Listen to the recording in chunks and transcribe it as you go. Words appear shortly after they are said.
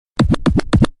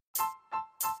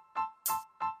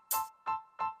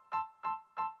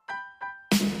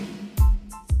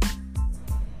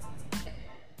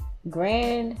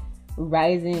Grand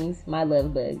risings, my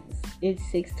love bugs. It's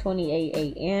 6:28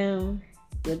 a.m.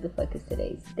 What the fuck is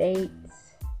today's date?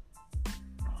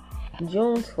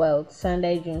 June 12th,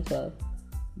 Sunday, June 12th.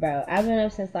 Bro, I've been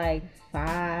up since like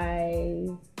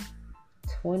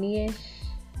 5:20ish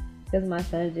because my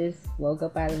son just woke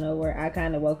up out of nowhere. I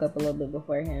kind of woke up a little bit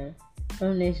before him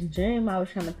from this dream I was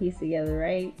trying to piece together,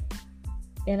 right?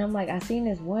 And I'm like, I seen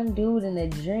this one dude in a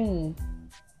dream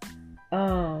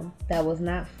that was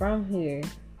not from here.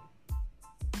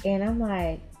 And I'm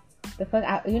like, the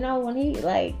fuck, when he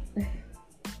like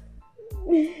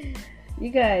you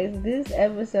guys, this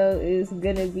episode is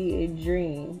gonna be a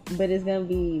dream, but it's gonna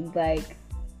be like,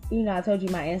 I told you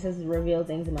my ancestors reveal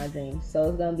things in my dreams, so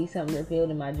it's gonna be something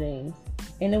revealed in my dreams,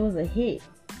 and it was a hit.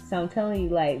 So I'm telling you,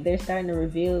 like, they're starting to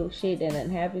reveal shit that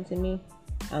didn't happen to me.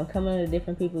 I'm coming to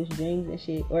different people's dreams and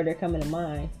shit, or they're coming to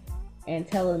mine and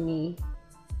telling me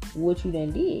what you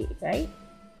done did, right?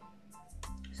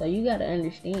 So you gotta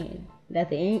understand that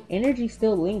the energy's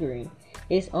still lingering.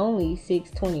 It's only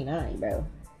 6:29, bro.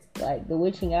 Like, the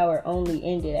witching hour only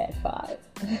ended at 5.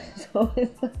 So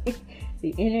it's like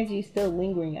the energy's still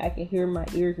lingering. I can hear my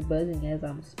ears buzzing as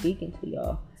I'm speaking to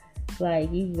y'all.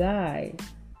 Like, you guys,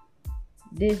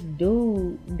 this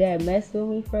dude that messed with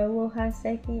me for a little hot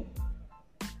second,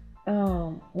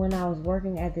 when I was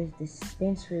working at this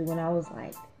dispensary, when I was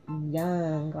like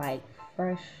young, like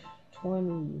fresh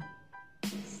 22,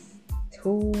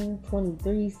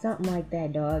 23, something like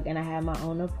that, dog. And I had my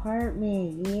own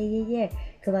apartment. Yeah.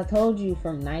 Because I told you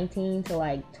from 19 to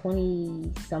like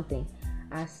 20 something,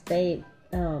 I stayed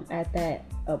at that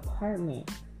apartment.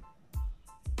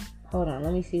 Hold on,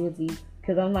 let me see what these,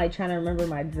 because I'm like trying to remember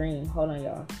my dream. Hold on,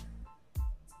 y'all.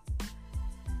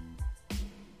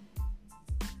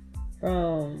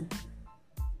 From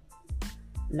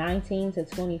 19 to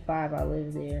 25, I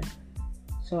lived there.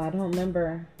 So I don't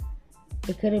remember.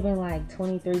 It could have been like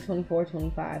 23, 24,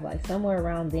 25, like somewhere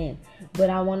around then. But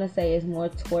I want to say it's more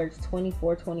towards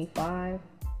 24, 25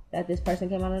 that this person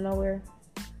came out of nowhere.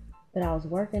 But I was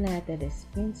working at the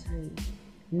dispensary.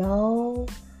 No,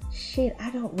 shit, I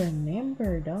don't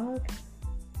remember, dog.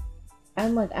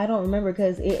 I'm like, I don't remember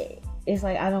because it's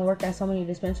like I don't work at so many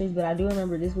dispensaries, but I do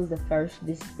remember this was the first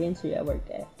dispensary I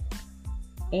worked at.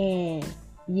 And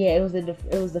yeah, it was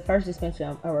the first dispensary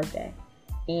I worked at.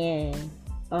 And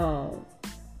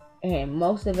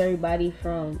most of everybody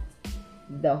from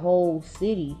the whole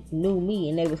city knew me,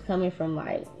 and they was coming from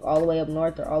like all the way up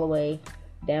north or all the way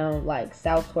down like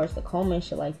south towards Tacoma and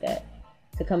shit like that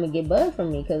to come and get bud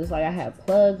from me, because it's like I had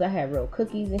plugs, I had real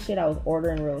cookies and shit, I was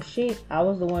ordering real shit. I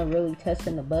was the one really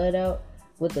testing the bud out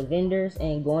with the vendors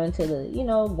and going to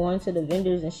the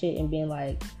vendors and shit and being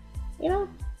like,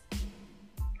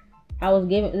 I was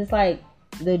giving, it's like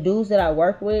the dudes that I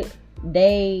work with,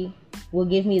 they will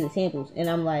give me the samples and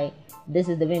I'm like, this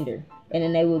is the vendor, and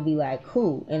then they will be like,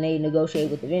 cool, and they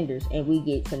negotiate with the vendors and we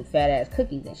get some fat ass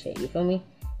cookies and shit, you feel me?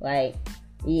 Like,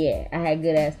 yeah, I had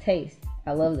good ass taste.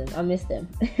 I love them. I miss them.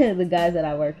 The guys that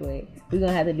I worked with, we're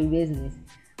gonna have to do business,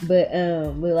 but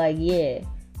like, yeah.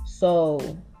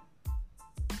 So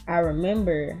I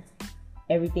remember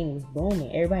everything was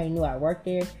booming. Everybody knew I worked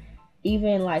there,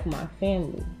 even like my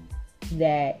family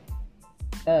that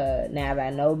now that I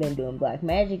know been doing black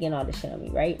magic and all this shit on me,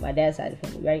 right? My dad's side of the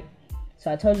family, right?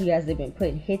 So I told you guys they've been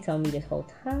putting hits on me this whole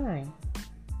time.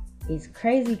 It's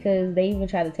crazy because they even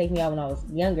tried to take me out when I was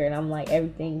younger, and I'm like,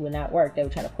 everything would not work. They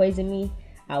would try to poison me.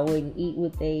 I wouldn't eat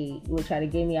what they would try to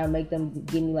give me. I'd make them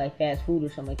give me like fast food or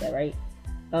something like that, right?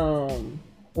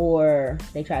 Or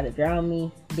they tried to drown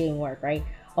me. Didn't work, right?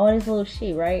 All this little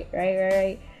shit, right?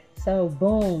 So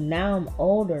boom, now I'm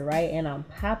older, right? And I'm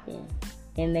popping.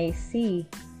 And they see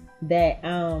that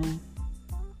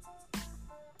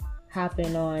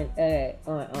hopping on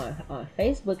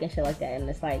Facebook and shit like that, and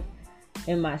it's like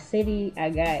in my city I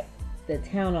got the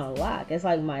town on lock. It's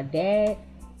like my dad,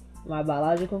 my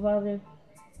biological father.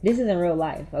 This isn't real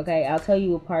life, okay? I'll tell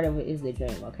you what part of it is the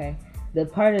dream, okay? The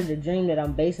part of the dream that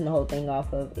I'm basing the whole thing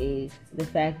off of is the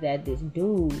fact that this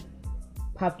dude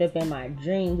popped up in my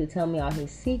dream to tell me all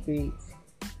his secrets,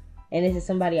 and this is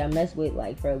somebody I messed with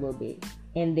like for a little bit.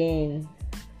 And then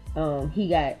he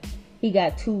got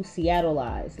two Seattle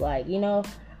eyes. Like, I don't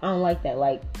like that.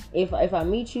 Like, if I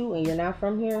meet you and you're not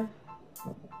from here,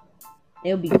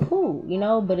 it'll be cool,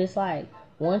 but it's like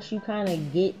once you kind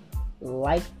of get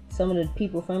like some of the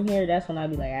people from here, that's when I'll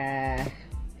be like, I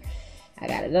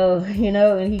gotta go,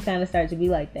 and he kind of started to be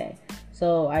like that.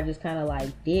 So I just kind of like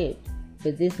dipped.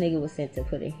 But this nigga was sent to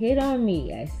put a hit on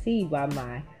me, I see, by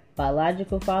my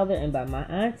biological father and by my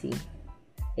auntie.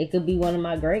 It could be one of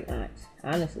my great aunts,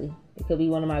 honestly. It could be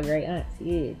one of my great aunts,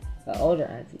 yeah, an older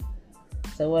auntie.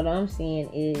 So what I'm saying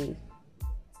is,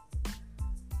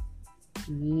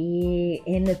 yeah,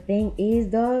 and the thing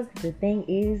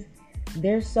is,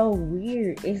 they're so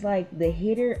weird. It's like the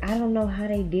hitter, I don't know how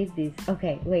they did this.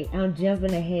 Okay, wait, I'm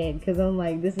jumping ahead because I'm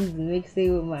like, this is mixed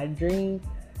in with my dream,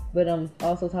 but I'm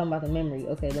also talking about the memory.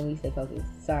 Okay, let me stay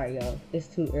focused. Sorry, y'all. It's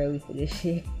too early for this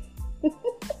shit.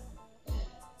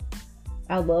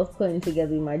 I love putting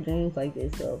together my dreams like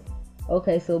this, though.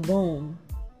 Okay, so boom.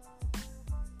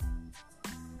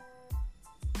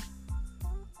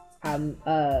 I'm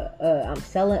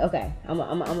selling. Okay, I'm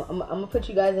gonna put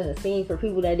you guys in the scene for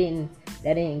people that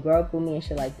didn't grow up with me and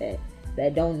shit like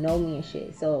that don't know me and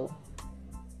shit. So,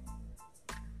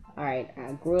 all right,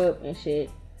 I grew up and shit.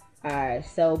 I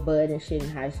sell bud and shit in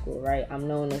high school, right? I'm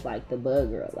known as like the bud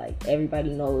girl. Like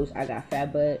everybody knows I got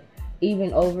fat bud.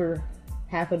 Even over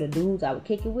half of the dudes I would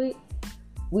kick it with,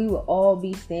 we would all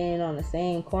be standing on the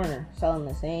same corner selling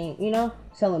the same,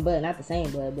 selling bud, not the same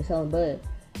bud, but selling bud.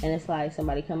 And it's like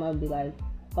somebody come up and be like,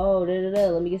 oh,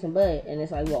 let me get some bud. And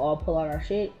it's like we'll all pull out our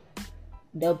shit.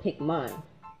 They'll pick mine.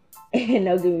 And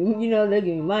they'll give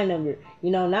me my number.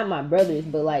 Not my brothers,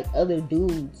 but like other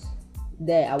dudes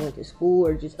that I went to school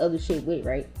or just other shit with,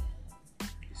 right?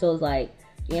 So it's like,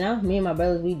 me and my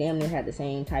brothers, we damn near had the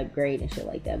same type grade and shit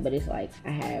like that. But it's like,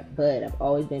 I have bud. I've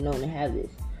always been known to have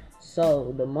this.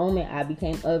 So the moment I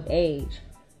became of age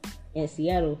in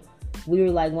Seattle, we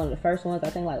were like one of the first ones, I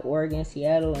think like Oregon,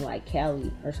 Seattle, and like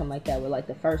Cali or something like that were like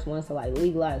the first ones to like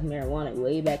legalize marijuana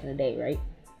way back in the day, right?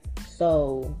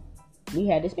 So we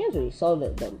had dispensaries. So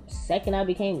the second I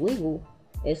became legal,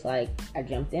 it's like I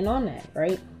jumped in on that,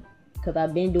 right? Because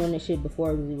I've been doing this shit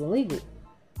before it was even legal.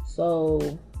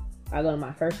 So I go to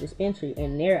my first dispensary,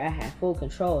 and there I had full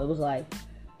control. It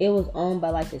was owned by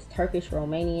like this Turkish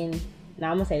Romanian.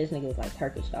 Now I'm gonna say this nigga was like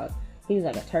Turkish, dog. He was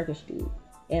like a Turkish dude.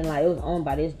 And like it was owned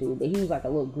by this dude, but he was like a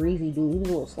little greasy dude. He was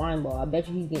a little slime ball. I bet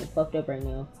you he's getting fucked up right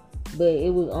now. But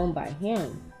it was owned by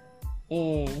him.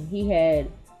 And he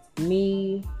had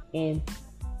me and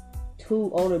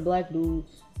two older black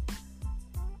dudes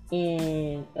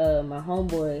and my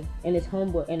homeboy and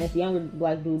this younger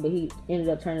black dude, but he ended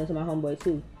up turning into my homeboy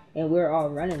too. And we were all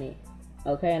running it.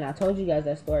 Okay, and I told you guys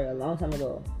that story a long time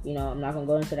ago. I'm not gonna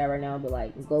go into that right now, but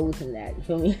like go listen to that. You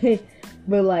feel me?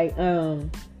 But like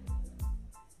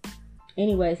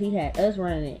anyways, he had us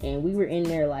running it, and we were in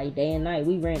there like day and night.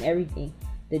 We ran everything.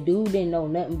 The dude didn't know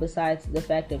nothing besides the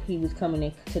fact that he was coming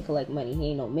in to collect money. He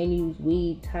ain't know menus,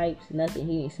 weed types, nothing.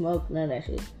 He didn't smoke, none of that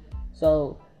shit.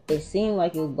 So it seemed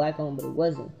like it was black owned, but it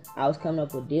wasn't. I was coming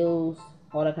up with deals,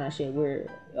 all that kind of shit. We're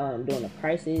doing the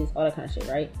prices, all that kind of shit,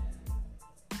 right?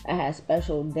 I had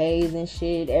special days and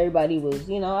shit. Everybody was,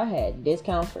 I had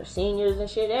discounts for seniors and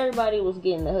shit. Everybody was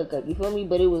getting the hookup, you feel me?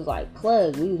 But it was like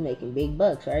plug. We was making big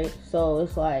bucks, right? So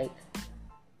it's like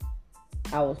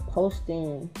I was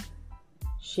posting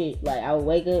shit. Like I would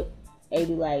wake up, it'd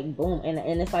be like boom, and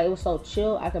it's like it was so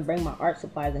chill. I could bring my art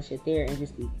supplies and shit there and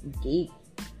just be geek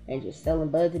and just selling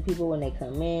bud to people when they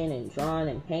come in and drawing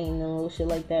and painting and little shit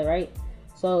like that, right?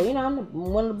 So, I'm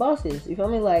one of the bosses. You feel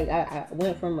me? Like, I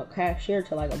went from a cashier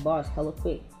to, like, a boss hella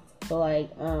quick. So,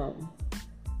 like, I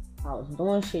was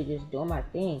doing shit, just doing my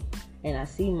thing. And I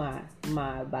see my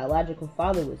biological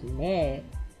father was mad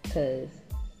because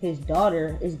his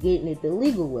daughter is getting it the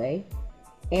legal way.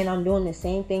 And I'm doing the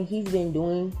same thing he's been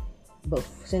doing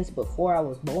since before I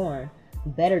was born,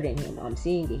 better than him. I'm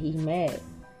seeing it. He's mad.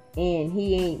 And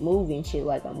he ain't moving shit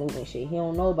like I'm moving shit. He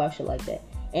don't know about shit like that.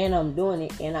 And I'm doing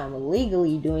it, and I'm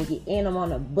legally doing it, and I'm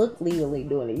on a book legally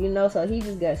doing it, so he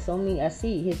just got so many. I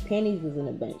see his pennies was in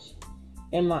a bunch,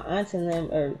 and my aunts and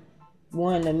them are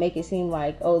wanting to make it seem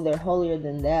like, oh, they're holier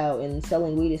than thou, and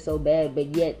selling weed is so bad,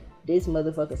 but yet this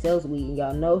motherfucker sells weed, and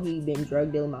y'all know he been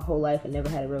drug dealing my whole life and never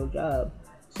had a real job.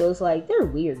 So it's like, they're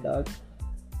weird, dog.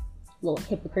 Little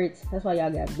hypocrites. That's why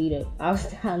y'all got beat up.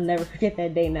 I'll never forget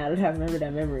that day now that I remember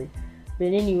that memory. But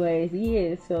anyways,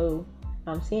 yeah, so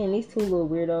I'm seeing these two little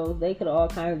weirdos. They could all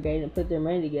congregate and put their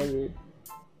money together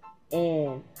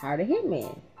and hired a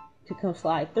hitman to come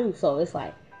slide through. So it's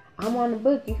like, I'm on the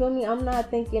book, you feel me? I'm not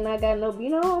thinking I got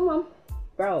no,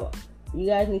 bro, you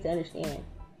guys need to understand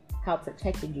how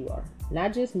protected you are.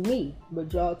 Not just me,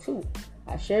 but y'all too.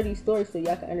 I share these stories so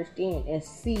y'all can understand and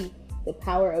see the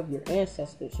power of your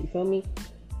ancestors, you feel me?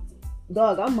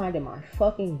 Dog, I'm minding my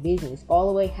fucking business all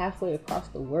the way halfway across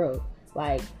the world.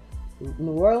 Like,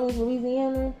 New Orleans,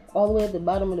 Louisiana, all the way at the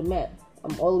bottom of the map.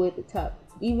 I'm all the way at the top.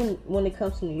 Even when it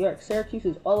comes to New York, Syracuse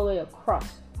is all the way across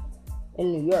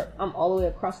in New York. I'm all the way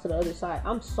across to the other side.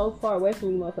 I'm so far away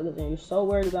from you motherfuckers, and you're so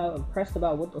worried about and pressed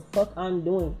about what the fuck I'm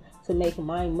doing to make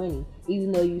my money,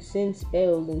 even though you send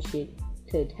spells and shit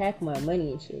to attack my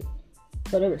money and shit.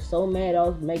 So they were so mad I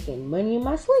was making money in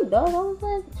my sleep, dog. I was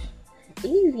like,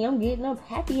 easy, I'm getting up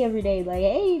happy every day. Like,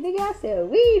 hey, nigga, I sell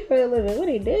weed for a living. What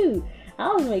it do?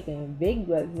 I was making big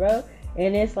bucks, bro.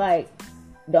 And it's like,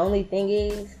 the only thing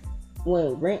is,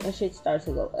 when rent and shit starts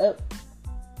to go up,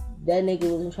 that nigga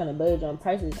wasn't trying to budge on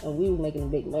prices, and we was making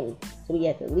big money, so we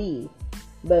had to leave.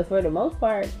 But for the most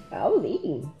part, I was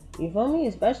eating. You feel me?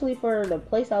 Especially for the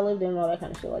place I lived in and all that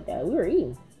kind of shit like that. We were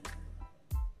eating.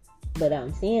 But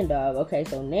I'm saying, dog, okay,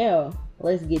 so now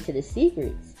let's get to the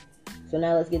secrets. So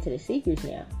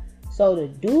the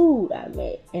dude I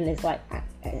met, and it's like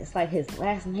his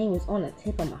last name is on the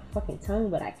tip of my fucking tongue,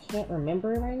 but I can't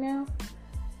remember it right now.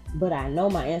 But I know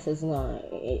my ancestors gonna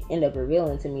end up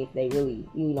revealing to me if they really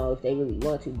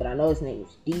want to. But I know his name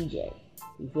is DJ.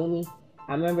 You feel me?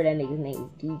 I remember that nigga's name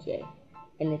is DJ.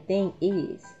 And the thing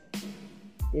is,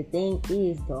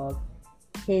 dog,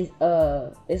 his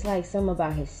it's like something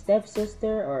about his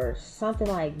stepsister or something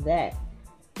like that.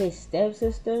 His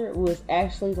stepsister was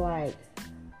actually like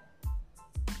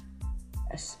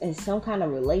in some kind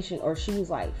of relation, or she was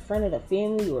like friend of the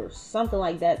family or something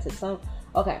like that to some.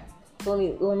 Okay, so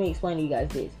let me explain to you guys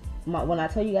this. When I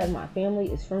tell you guys my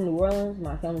family is from New Orleans,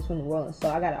 my family's from New Orleans, so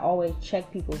I gotta always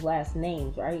check people's last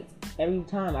names, right? Every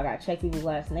time I gotta check people's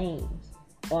last names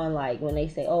on, like, when they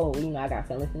say, oh, you know, I got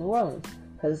family from New Orleans,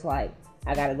 because it's like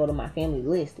I gotta go to my family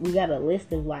list. We got a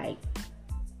list of like,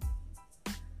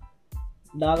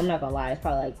 dog, I'm not gonna lie, it's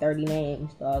probably like 30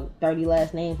 names, dog. 30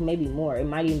 last names, maybe more. It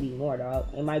might even be more, dog.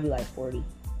 It might be like 40.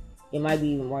 It might be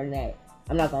even more than that.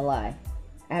 I'm not gonna lie.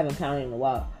 I haven't counted in a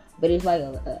while. But it's like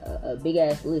a big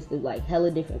ass list of like hella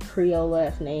different Creole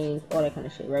last names, all that kind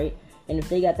of shit, right? And if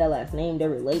they got that last name, they're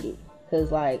related.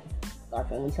 Cause like, our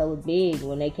family's hella big.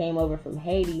 When they came over from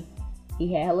Haiti,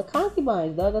 he had hella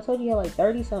concubines, dog. I told you he had like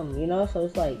 30 something, you know? So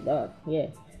it's like, dog, yeah.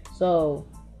 So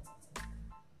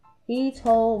he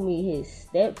told me his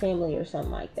step family or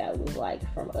something like that was like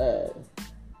from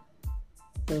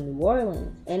New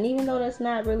Orleans. And even though that's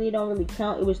not really, don't really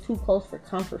count, it was too close for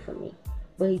comfort for me.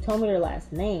 But he told me their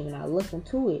last name, and I looked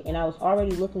into it, and I was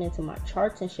already looking into my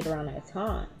charts and shit around that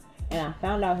time. And I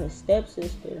found out his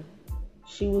stepsister,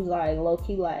 she was like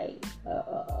low-key like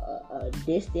a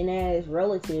distant ass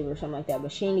relative or something like that,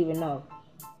 but she didn't even know.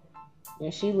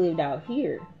 And she lived out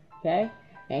here, okay?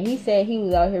 And he said he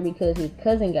was out here because his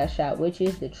cousin got shot, which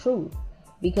is the truth.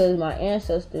 Because my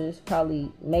ancestors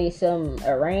probably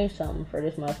arranged something for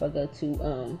this motherfucker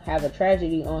to have a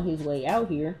tragedy on his way out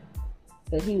here.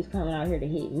 Because he was coming out here to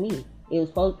hit me. It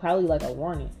was probably like a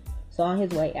warning. So on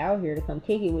his way out here to come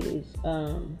kick it with his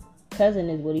cousin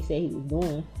is what he said he was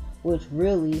doing. Which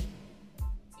really,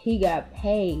 he got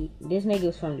paid. This nigga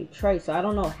was from Detroit. So I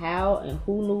don't know how and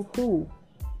who knew who.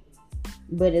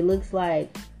 But it looks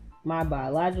like my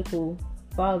biological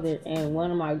father and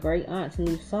one of my great aunts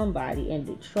knew somebody in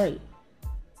Detroit.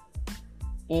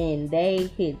 And they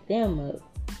hit them up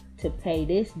to pay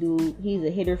this dude. He's a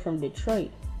hitter from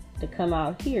Detroit, to come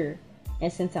out here.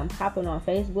 And since I'm popping on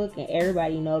Facebook and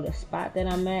everybody know the spot that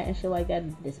I'm at and shit like that,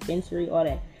 the dispensary, all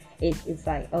that, it's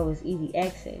like, oh, it's easy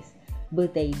access.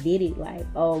 But they did it like,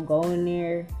 oh, go in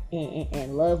there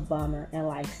and love bomb her and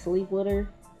like sleep with her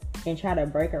and try to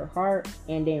break her heart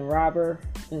and then rob her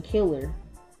and kill her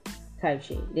type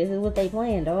shit. This is what they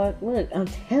playing, dog. Look, I'm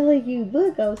telling you,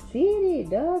 look, I'm seeing it,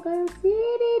 dog. I'm seeing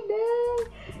it, dog.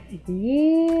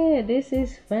 Yeah, this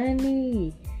is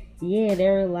funny. Yeah, they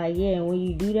were like, yeah, when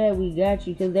you do that, we got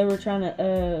you. Because they were trying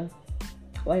to,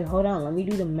 wait, hold on. Let me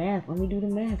do the math. Hold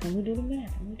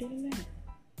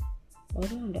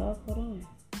on, dog. Hold on.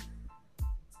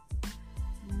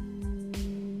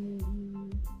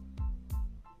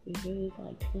 It was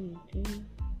like 22.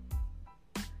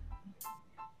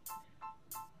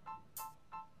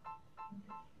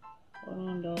 Hold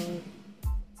on, dog.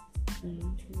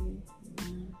 22.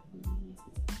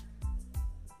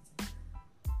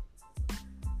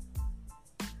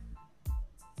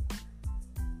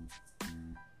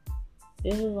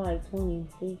 This is like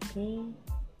 2015.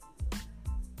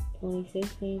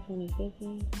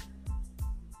 2015.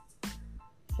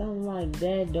 Something like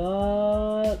that,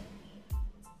 dog.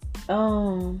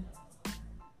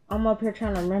 I'm up here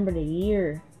trying to remember the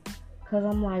year. Cause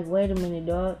I'm like, wait a minute,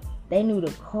 dog. They knew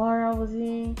the car I was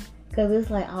in. Cause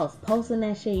it's like I was posting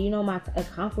that shit, you know, my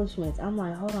accomplishments. I'm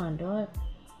like, hold on, dog.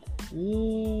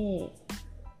 Yeah.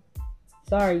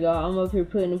 Sorry, y'all. I'm up here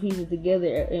putting the pieces together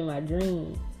in my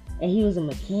dream. And he was a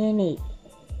mechanic.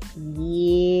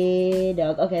 Yeah,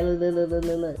 dog. Okay,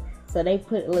 look. So they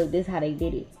this is how they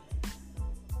did it.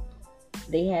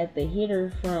 They had the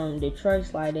hitter from Detroit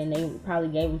slide, and they probably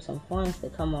gave him some funds to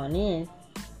come on in.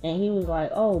 And he was like,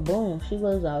 oh, boom, she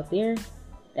lives out there.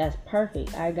 That's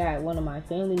perfect. I got one of my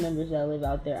family members that live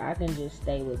out there. I can just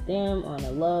stay with them on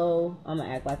the low. I'm gonna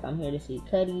act like I'm here to see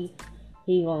Cuddy.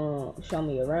 He gonna show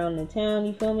me around the town.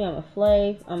 You feel me? I'm a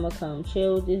slave. I'm gonna come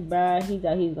chill with this bride. He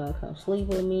thought he was gonna come sleep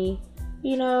with me,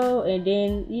 and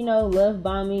then love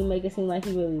bomb me, make it seem like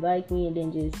he really liked me, and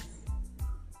then just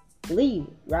leave,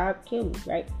 rob, kill me.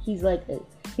 Right? He's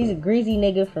a greasy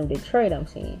nigga from Detroit. I'm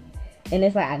saying. And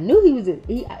it's like, I knew he was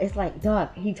it's like,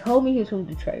 dog, he told me he was from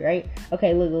Detroit, right?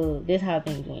 Okay, look, this is how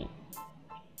things went.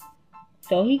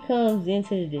 So he comes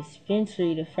into the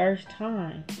dispensary the first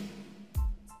time.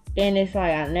 And it's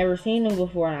like, I've never seen him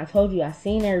before. And I told you, I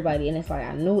seen everybody. And it's like,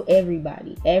 I knew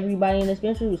everybody. Everybody in the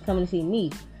dispensary was coming to see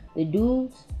me. The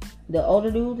dudes, the older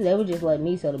dudes, they would just let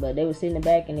me settle back. They would sit in the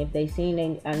back. And if they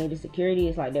seen I needed security,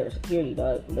 it's like they were security,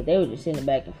 dog. But they would just sit in the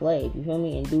back and flave, you feel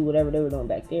me? And do whatever they were doing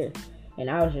back there. And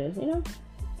I was just, and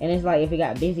it's like, if it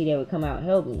got busy, they would come out and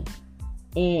help me.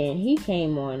 And he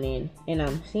came on in, and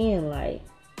I'm seeing like,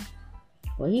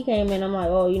 when he came in, I'm like,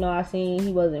 oh, I seen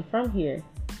he wasn't from here.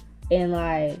 And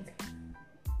like,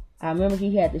 I remember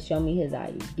he had to show me his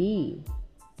ID.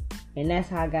 And that's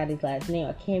how I got his last name.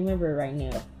 I can't remember it right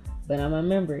now, but I'm gonna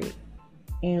remember it.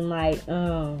 And like,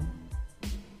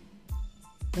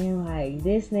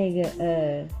 this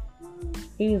nigga,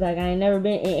 he was like, I ain't never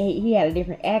been. And he had a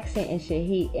different accent and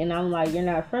shit. And I'm like, you're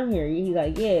not from here. He's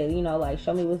like, yeah, like,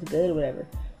 show me what's good or whatever.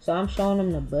 So I'm showing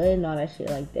him the bud and all that shit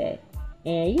like that.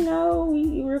 And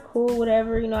we were cool,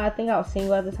 whatever. I think I was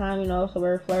single at the time. So we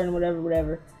were flirting,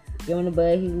 whatever. Give him the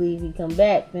bud. He leaves. He come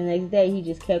back. The next day, he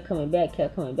just kept coming back. And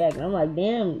I'm like,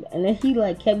 damn. And then he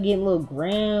like kept getting little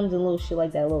grams and little shit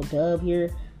like that. Little dub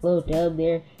here, little dub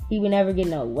there. He would never get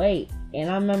no weight. And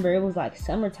I remember it was like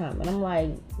summertime. And I'm like,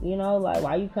 like,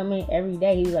 why you coming every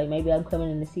day? He was like, maybe I'm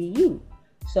coming in to see you.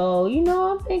 So,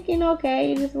 I'm thinking,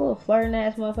 okay, this little flirting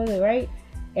ass motherfucker, right?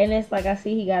 And it's like, I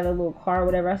see he got a little car,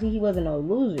 whatever. I see he wasn't no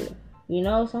loser,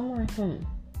 So I'm like,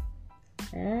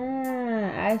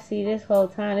 I see this whole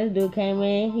time. This dude came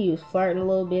in. He was flirting a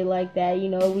little bit like that.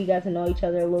 We got to know each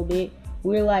other a little bit.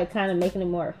 We're like kind of making it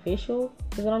more official.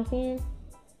 Is what I'm saying?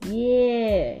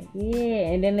 Yeah.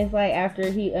 And then it's like,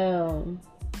 after he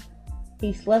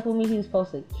slept with me, he was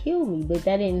supposed to kill me, but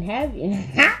that didn't happen.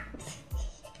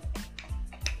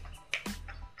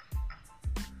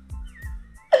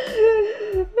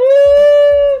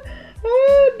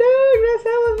 That's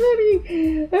hella funny.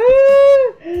 Dog,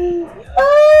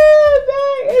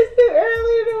 it's too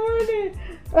early in the morning.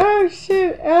 Oh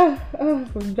shit.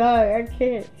 Dog, I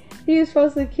can't. He was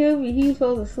supposed to kill me. He was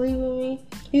supposed to sleep with me.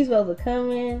 He was supposed to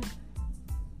come in,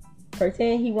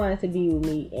 pretend he wanted to be with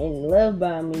me, and love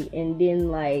bomb me, and then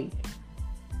like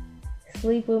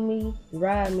sleep with me,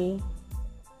 ride me,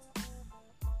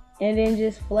 and then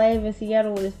just flav in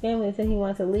Seattle with his family until he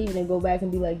wants to leave, and then go back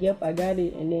and be like, yep, I got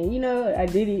it, and then I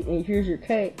did it, and here's your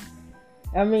cut.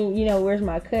 I mean, where's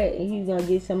my cut? And he's gonna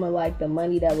get some of like the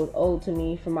money that was owed to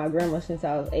me from my grandma since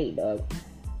I was 8, dog.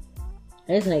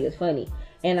 This nigga's funny.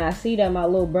 And I see that my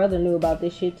little brother knew about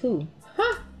this shit too.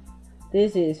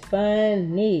 This is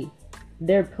funny.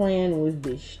 Their plan was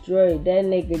destroyed. That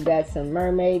nigga got some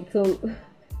mermaid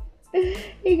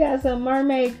he got some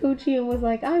mermaid coochie and was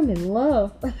like, I'm in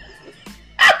love.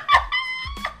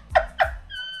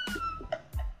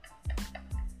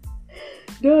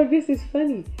 Dog, this is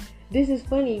funny. This is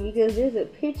funny because there's a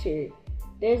picture,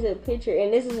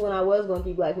 and this is when I was going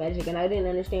through black magic, and I didn't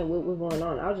understand what was going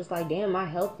on. I was just like, damn, my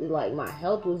health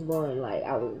was going, like,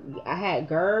 I had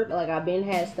GERD, like, I've been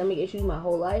had stomach issues my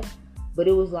whole life, but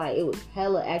it was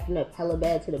hella acting up hella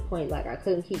bad to the point, like, I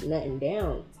couldn't keep nothing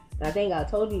down. And I think I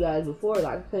told you guys before,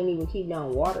 like, I couldn't even keep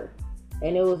down water,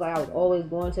 and it was like, I was always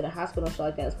going to the hospital and shit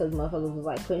like that. It's because motherfuckers was,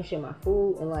 like, putting shit in my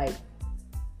food, and, like,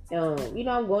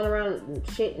 I'm going around and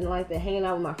shit and like that, hanging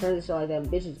out with my friends and shit like that.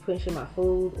 Bitches putting shit in my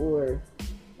food or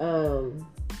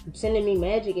sending me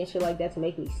magic and shit like that to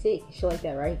make me sick, shit like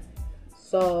that, right?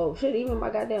 So shit, even my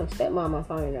goddamn stepmom, I'm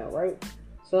finding out, right?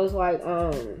 So it's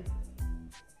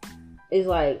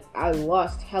like I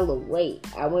lost hella weight.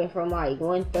 I went from like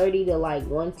 130 to like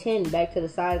 110 back to the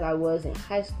size I was in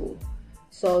high school.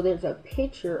 So there's a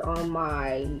picture on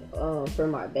my for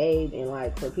my babe and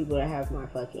like for people that have my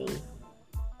fucking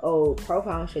old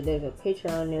profile and shit, there's a picture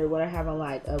on there where I have on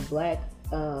like a black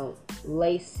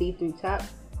lace see-through top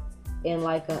and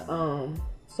like a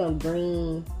some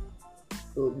green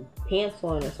pants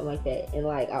on or something like that, and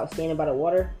like I was standing by the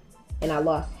water and I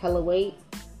lost hella weight.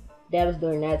 That was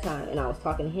during that time, and I was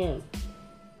talking to him,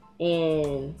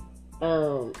 and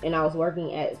I was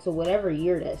working at, so whatever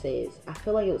year that says, I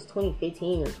feel like it was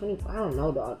 2015 or 20, I don't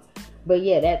know, dog, but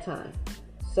yeah, that time.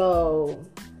 So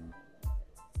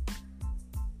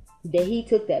that he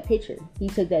took that picture. He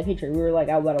took that picture. We were like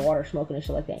out by the water smoking and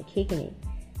shit like that and kicking it.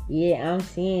 Yeah, I'm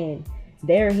seeing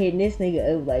they're hitting this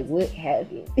nigga up like, what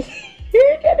happened?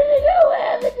 You're trying to know what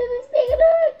happened to this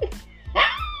nigga.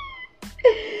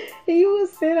 He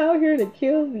was sent out here to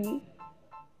kill me.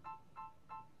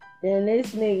 And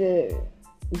this nigga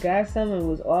got something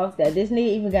was off that. This nigga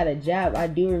even got a job. I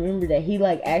do remember that he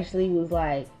like actually was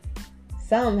like,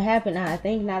 something happened. I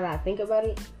think now that I think about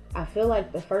it, I feel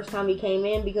like the first time he came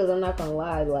in, because I'm not gonna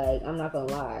lie,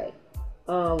 the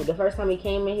first time he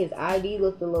came in, his ID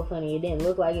looked a little funny. It didn't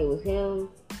look like it was him.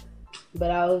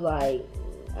 But I was like,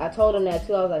 I told him that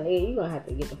too. I was like, hey, you gonna have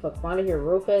to get the fuck out of here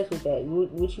real fast with that.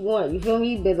 What you want? You feel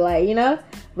me? But like, you know?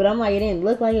 But I'm like, it didn't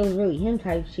look like it was really him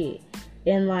type shit.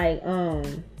 And like,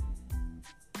 and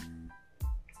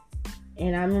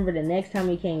I remember the next time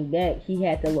he came back, he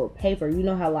had the little paper. You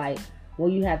know how like,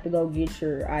 when you have to go get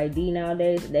your ID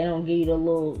nowadays, they don't give you the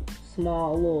little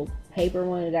small little paper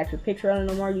one that got your picture on it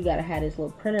no more. You gotta have this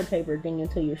little printer paper thing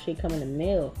until your shit come in the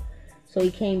mail. So he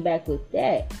came back with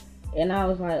that, and I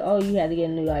was like, oh, you had to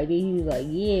get a new ID? He was like,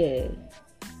 yeah.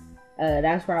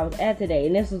 That's where I was at today.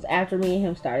 And this was after me and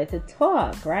him started to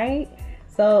talk, right?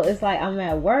 So it's like I'm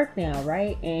at work now,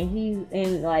 right? And he's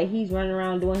running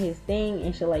around doing his thing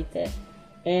and shit like that.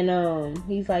 And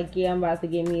he's like, yeah, I'm about to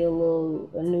get me a new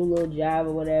little job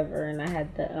or whatever, and I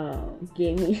had to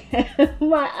get me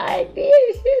my ID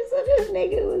and shit. So this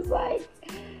nigga was like,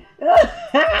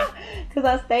 because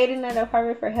I stayed in that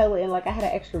apartment for hella, and like I had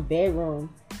an extra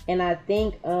bedroom, and I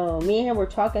think me and him were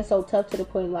talking so tough to the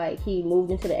point like he moved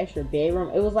into the extra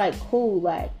bedroom. It was like cool.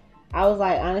 Like I was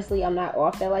like, honestly, I'm not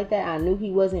off that like that. I knew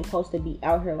he wasn't supposed to be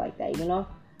out here like that, you know.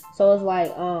 So it's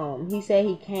like he said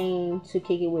he came to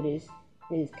kick it with his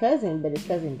cousin, but his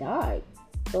cousin died.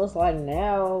 So it's like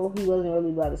now he wasn't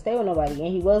really about to stay with nobody, and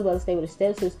he was about to stay with his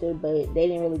stepsister, but they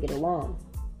didn't really get along.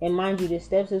 And mind you, this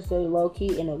stepsister,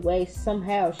 low-key, in a way,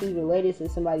 somehow she's related to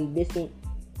somebody distant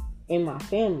in my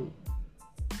family.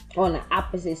 On the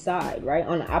opposite side, right?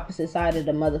 On the opposite side of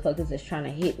the motherfuckers that's trying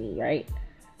to hit me, right?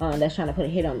 That's trying to put a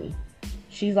hit on me.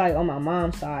 She's like on my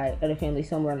mom's side of the family,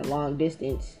 somewhere in the long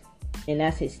distance, and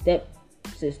that's his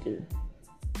stepsister.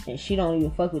 And she don't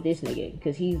even fuck with this nigga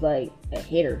because he's like a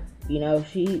hitter, you know.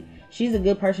 She's a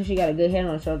good person. She got a good head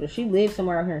on her shoulder. She lives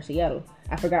somewhere out here in Seattle.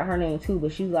 I forgot her name too,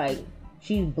 but she's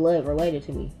blood related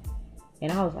to me.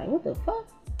 And I was like, what the fuck?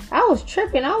 I was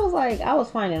tripping. I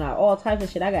was finding out all types of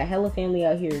shit. I got hella family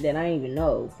out here that I didn't even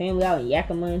know. Family out in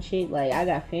Yakima and shit. Like I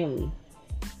got family,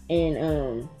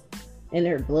 and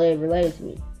they're blood related to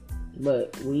me,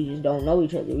 but we just don't know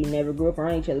each other. We never grew up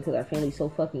around each other because our family's so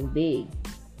fucking big.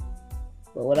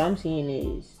 But what I'm seeing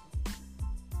is,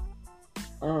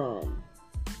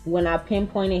 when I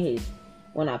pinpointed his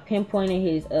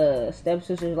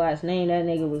stepsister's last name, that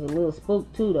nigga was a little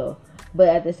spooked too though. But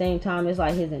at the same time, it's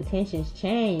like his intentions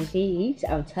changed.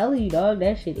 I'm telling you, dog,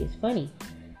 that shit is funny.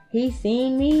 He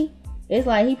seen me. It's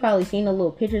like he probably seen the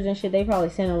little pictures and shit. They probably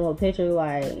sent a little picture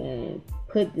like, and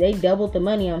they doubled the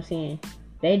money. I'm saying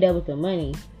they doubled the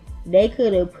money. They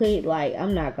could have put, like,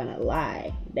 I'm not gonna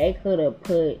lie, they could have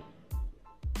put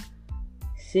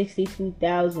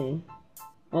 62,000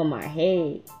 on my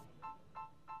head.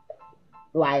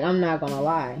 Like, I'm not gonna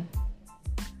lie.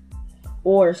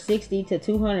 Or 60 to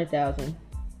 200,000.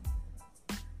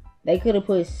 They could have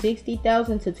put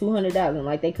 60,000 to 200,000.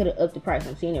 Like, they could have upped the price.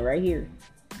 I'm seeing it right here.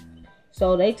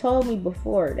 So they told me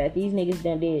before that these niggas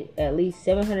done did at least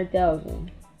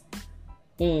 700,000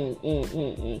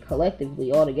 in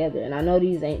collectively all together. And I know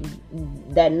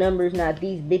that number's not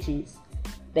these bitches.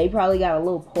 They probably got a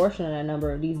little portion of that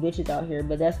number of these bitches out here,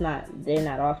 but they're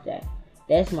not off that.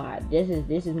 This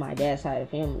is my dad's side of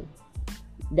family.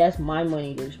 That's my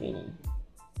money they're spending.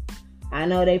 I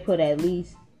know they put at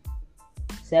least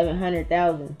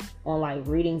 700,000 on like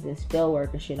readings and spell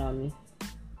work and shit on me.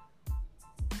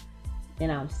 And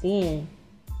I'm seeing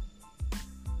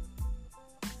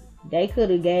they could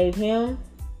have gave him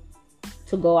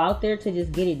to go out there to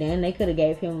just get it done. They could have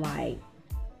gave him 16.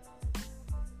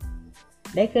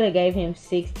 They could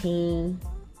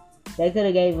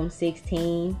have gave him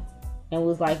 16 and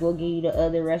was like, we'll give you the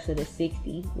other rest of the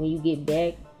 60 when you get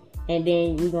back. And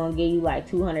then we're going to give you like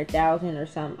 200,000 or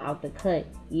something out the cut.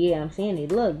 Yeah, I'm seeing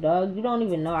it. Look, dog, you don't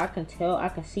even know. I can tell. I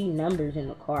can see numbers in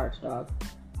the cards, dog.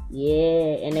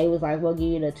 Yeah, and they was like, we'll give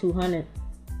you the 200.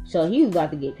 So he was about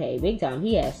to get paid big time.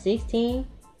 He had 16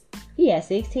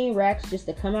 racks just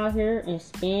to come out here and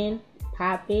spend,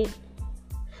 pop it,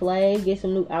 flay, get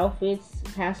some new outfits,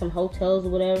 have some hotels or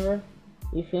whatever.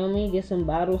 You feel me? Get some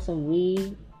bottles, some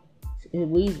weed.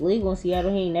 Weed's legal in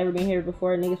Seattle. He ain't never been here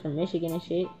before. Niggas from Michigan and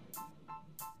shit.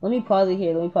 Let me pause it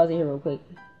here real quick.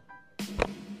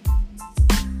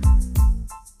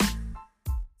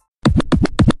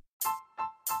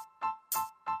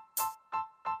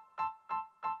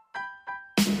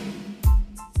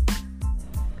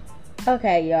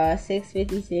 Okay, y'all,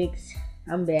 6:56.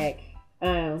 I'm back.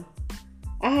 I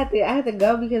had to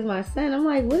go because my son, I'm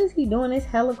like, what is he doing? It's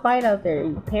hella quiet out there.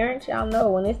 Parents, y'all know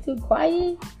when it's too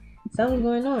quiet, something's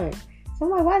going on. So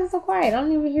I'm like, why is it so quiet? I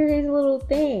don't even hear his little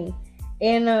thing.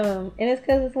 And it's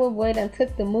because this little boy done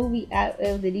took the movie out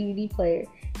of the DVD player.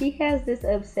 He has this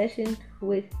obsession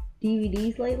with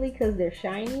DVDs lately because they're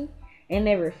shiny and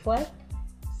they reflect.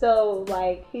 So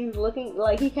like he's looking,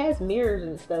 like he has mirrors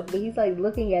and stuff, but he's like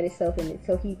looking at himself in it.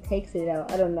 So he takes it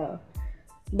out. I don't know.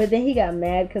 But then he got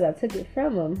mad because I took it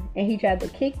from him and he tried to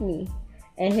kick me,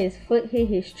 and his foot hit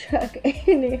his truck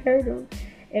and it hurt him.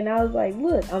 And I was like,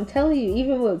 look, I'm telling you,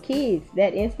 even with kids,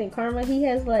 that instant karma, he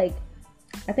has like,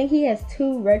 I think he has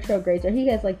 2 retrogrades, or he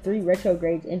has like 3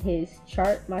 retrogrades in his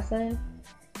chart, my son.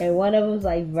 And one of them's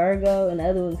like Virgo, and the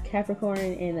other one's Capricorn,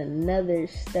 and another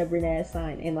stubborn ass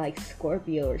sign, and like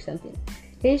Scorpio or something.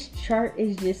 His chart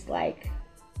is just like,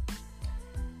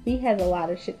 he has a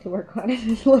lot of shit to work on in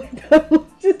his life.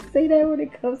 Just say that when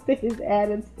it comes to his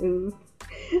attitude.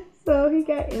 So he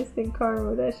got instant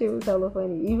karma. That shit was hella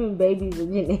funny. Even babies are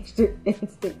getting extra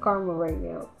instant karma right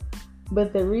now.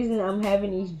 But the reason I'm having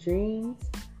these dreams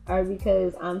are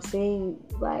because I'm seeing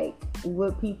like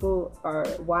what people are,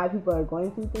 why people are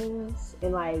going through things,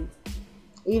 and like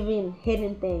even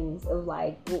hidden things of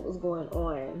like what was going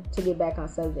on, to get back on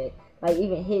subject, like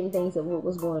even hidden things of what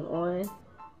was going on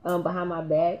behind my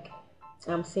back.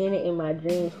 I'm seeing it in my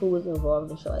dreams, who was involved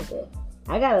and shit like that.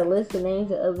 I got a list of names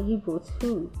of other people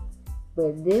too,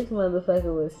 but this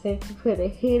motherfucker was sent to put a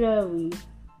hit on me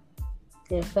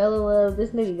and fell in love.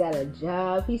 This nigga got a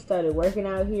job. He started working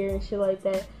out here and shit like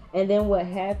that. And then what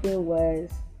happened was,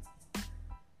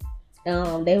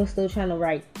 they were still trying to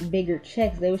write bigger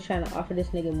checks. They was trying to offer this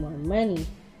nigga more money.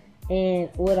 And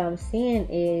what I'm seeing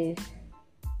is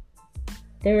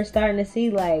they were starting to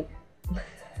see like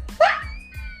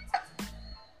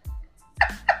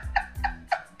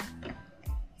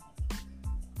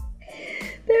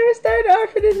they were starting to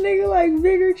offer this nigga like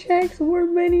bigger checks, more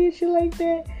money and shit like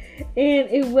that. And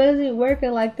it wasn't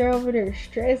working. Like they're over there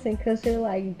stressing because they're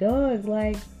like, dog,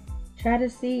 like try to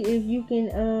see if you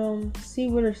can see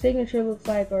what her signature looks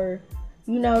like, or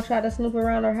you know, try to snoop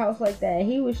around her house like that.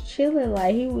 And he was chilling,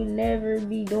 like he would never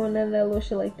be doing none of that little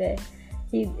shit like that.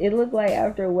 It looked like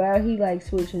after a while he like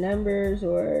switched numbers,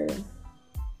 or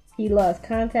he lost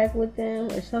contact with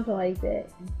them or something like that.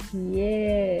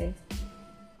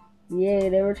 Yeah,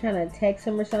 they were trying to text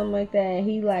him or something like that, and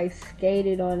he like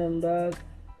skated on them, dog.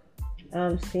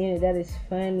 I'm seeing it. That is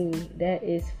funny. That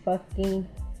is fucking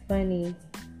funny.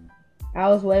 I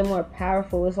was way more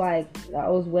powerful. It's like I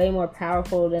was way more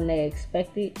powerful than they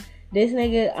expected. This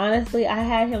nigga, honestly, I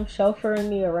had him chauffeuring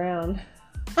me around.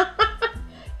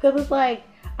 Cause it's like,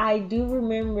 I do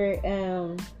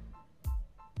remember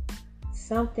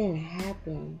something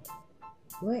happened.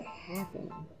 What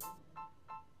happened?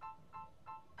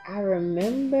 I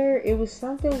remember it was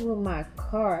something with my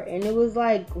car, and it was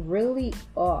like really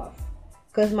off.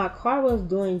 Cause my car was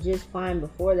doing just fine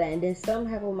before that, and then something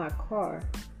happened with my car,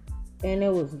 and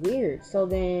it was weird. So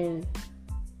then,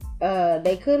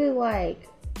 they could have like,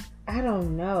 I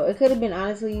don't know. It could have been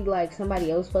honestly like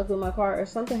somebody else fucked with my car, or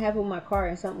something happened with my car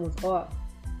and something was off.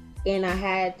 And I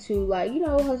had to like, you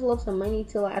know, hustle up some money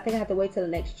till I think I had to wait till the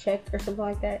next check or something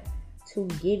like that to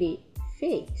get it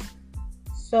fixed.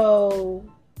 So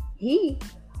he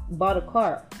bought a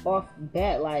car off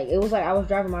bat. Like it was like I was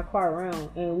driving my car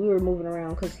around and we were moving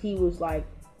around because he was like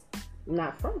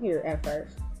not from here at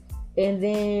first. And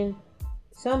then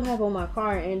something happened with my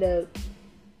car and ended up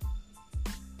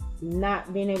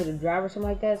not being able to drive or something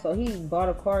like that. So he bought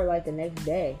a car like the next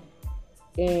day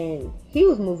and he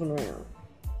was moving around.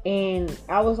 And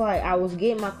I was like, I was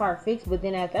getting my car fixed, but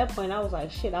then at that point I was like,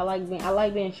 shit, I like being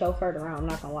chauffeured around. I'm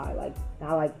not gonna lie, like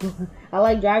I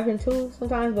like driving too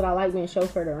sometimes, but I like being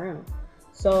chauffeured around.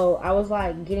 So I was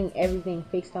like getting everything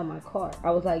fixed on my car. I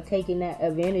was like taking that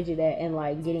advantage of that and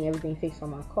like getting everything fixed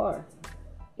on my car.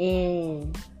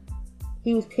 And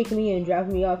he was picking me and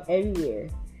dropping me off everywhere.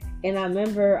 And I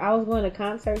remember I was going to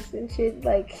concerts and shit,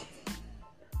 like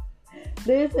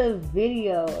there's a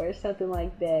video or something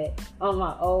like that on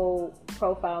my old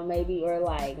profile maybe, or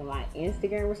like my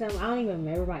Instagram or something. I don't even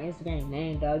remember my Instagram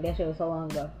name, dog. That shit was so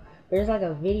long ago. There's like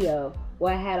a video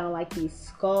where I had on like these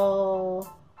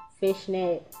skull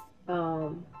fishnet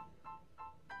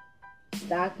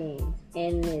stockings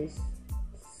and this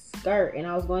skirt, and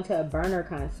I was going to a Burner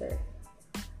concert.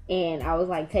 And I was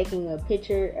like taking a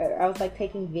picture, I was like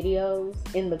taking videos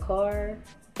in the car.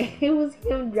 It was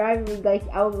him driving me, like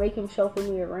I would make him chauffeur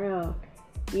me around.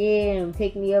 Yeah, and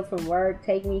pick me up from work,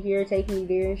 take me here, take me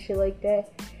there and shit like that.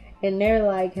 And they're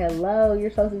like, hello, you're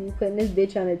supposed to be putting this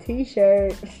bitch on a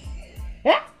t-shirt.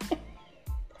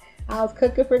 I was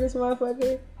cooking for this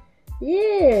motherfucker.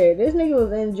 Yeah, this nigga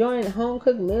was enjoying home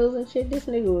cooked meals and shit. This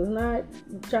nigga was not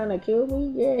trying to kill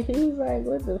me. Yeah, he was like,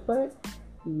 what the fuck?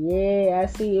 Yeah, I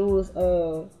see. It was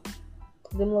them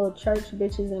little church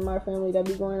bitches in my family that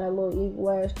be going to that little evil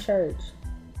ass church.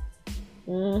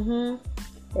 They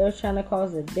was trying to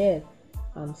cause a death.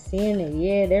 I'm seeing it.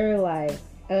 Yeah, they were like,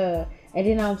 and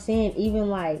then I'm seeing even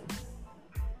like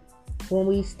when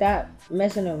we stopped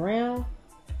messing around,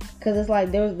 cause it's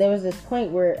like there was this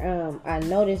point where I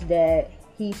noticed that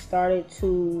he started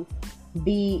to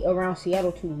be around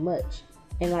Seattle too much.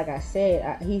 And like I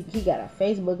said, he got a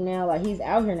Facebook now. Like, he's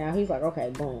out here now. He's like, okay,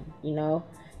 boom, you know.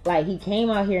 Like, he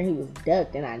came out here and he was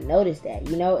ducked, and I noticed that,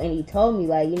 you know. And he told me,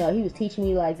 like, you know, he was teaching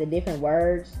me, like, the different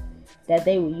words that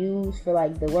they would use for,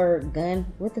 like, the word gun.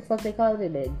 What the fuck they call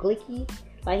it? The glicky?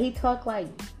 Like, he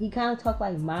kind of talked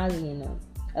like Mozzie in them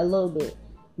a little bit.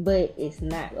 But it's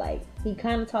not, like, he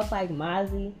kind of talked like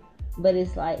Mozzie, but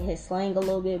it's, like, his slang a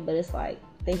little bit. But it's, like,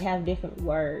 they have different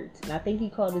words. And I think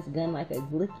he called this gun, like, a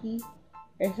glicky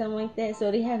or something like that. So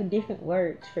they have different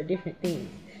words for different things.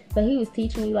 So he was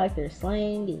teaching me like their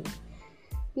slang, and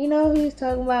you know, he was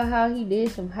talking about how he did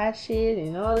some hot shit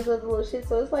and all this other little shit.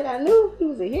 So it's like, I knew he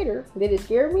was a hitter. Did it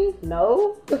scare me?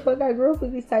 No. The fuck, I grew up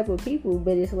with these type of people.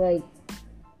 But it's like,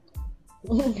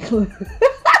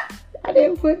 I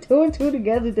didn't put two and two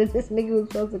together that this nigga was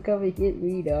supposed to come and hit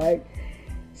me, dog.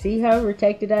 See how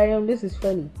protected I am? This is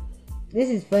funny.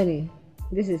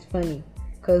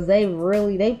 Cause they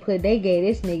gave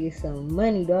this nigga some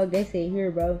money, dog. They said,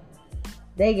 here, bro.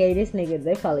 They gave this nigga,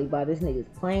 they probably bought this nigga's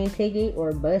plane ticket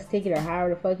or bus ticket or however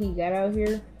the fuck he got out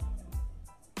here.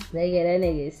 They gave that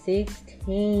nigga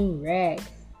 16 racks.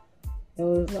 It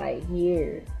was like,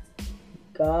 here,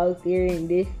 go out there and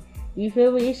this. You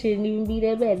feel me? It shouldn't even be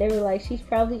that bad. They were like, she's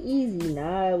probably easy.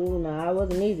 Nah, it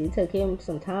wasn't easy. It took him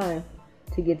some time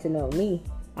to get to know me.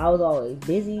 I was always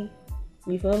busy.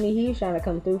 You feel me? He was trying to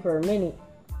come through for a minute.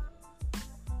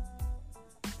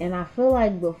 And I feel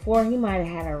like before he might have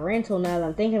had a rental. Now that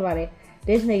I'm thinking about it,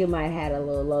 this nigga might have had a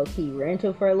little low-key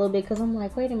rental for a little bit. Because I'm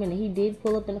like, wait a minute, he did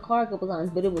pull up in the car a couple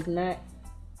times, but it was not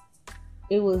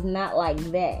like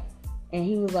that. And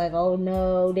he was like, oh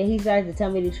no. Then he started to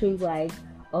tell me the truth, like,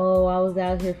 oh, I was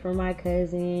out here for my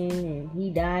cousin, and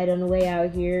he died on the way out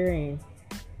here, and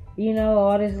you know,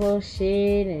 all this little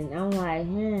shit. And I'm like,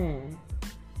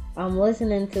 I'm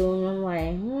listening to him, I'm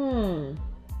like,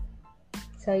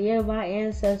 So yeah, my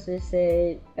ancestors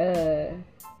said,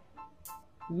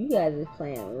 you guys is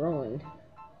playing ruined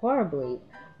horribly.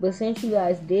 But since you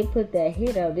guys did put that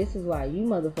hit out, this is why you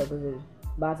motherfuckers is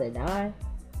about to die.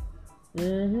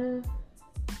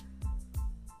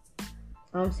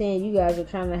 I'm saying you guys were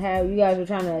trying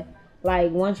to,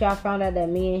 like, once y'all found out that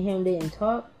me and him didn't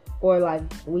talk, or like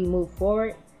we moved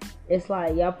forward, it's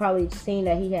like y'all probably seen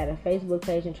that he had a Facebook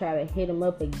page and try to hit him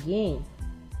up again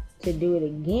to do it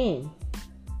again.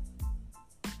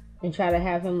 And try to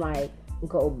have him, like,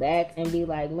 go back and be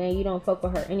like, man, you don't fuck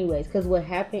with her anyways. Because what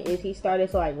happened is he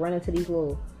started to, like, run into these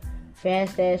little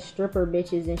fast-ass stripper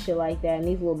bitches and shit like that. And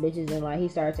these little bitches, and, like, he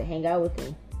started to hang out with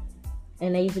them.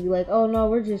 And they used to be like, oh, no,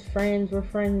 we're just friends. We're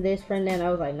friends this, friend that. And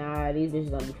I was like, nah, these bitches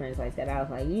don't be friends like that. I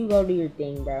was like, you go do your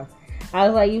thing, bro. I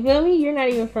was like, you feel me? You're not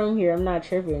even from here. I'm not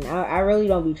tripping. I really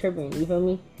don't be tripping. You feel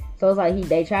me? So it's like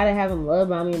they try to have him love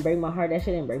bomb me and break my heart. That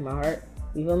shit didn't break my heart.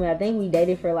 You feel me? I think we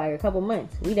dated for like a couple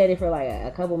months. I'm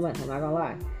not gonna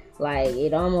lie. Like,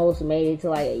 it almost made it to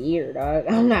like a year, dog.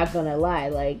 I'm not gonna lie.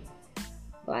 Like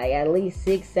at least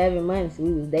 6-7 months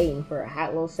we was dating for a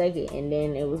hot little second. And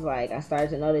then it was like I started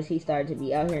to notice he started to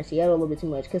be out here in Seattle a little bit too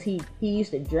much. Because he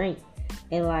used to drink.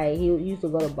 And like he used to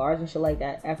go to bars and shit like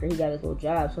that after he got his little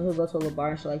job. So he'll go to a little bar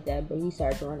and shit like that. But he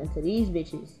started to run into these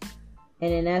bitches.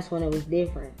 And then that's when it was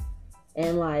different.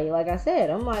 And like I said,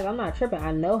 I'm not tripping.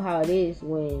 I know how it is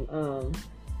when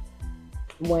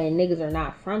niggas are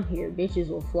not from here. Bitches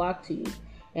will flock to you.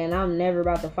 And I'm never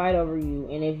about to fight over you.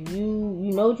 And if you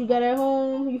know what you got at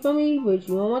home, you feel me? But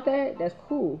you don't want that, that's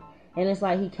cool. And it's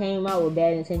like he came out with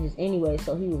bad intentions anyway.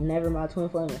 So he was never my twin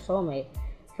flame or soulmate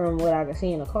from what I could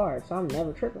see in the card. So I'm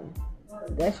never tripping.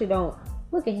 That shit don't...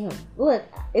 Look at him. Look,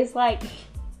 it's like...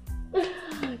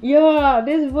 Yo,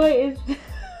 this boy is...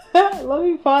 Let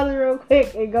me pause it real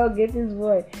quick and go get this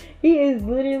boy. He is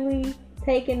literally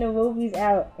taking the movies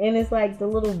out, and it's like the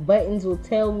little buttons will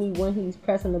tell me when he's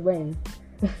pressing the button.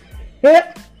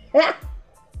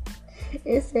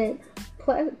 It said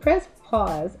press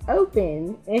pause,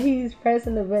 open, and he's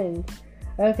pressing the button.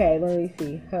 Okay, let me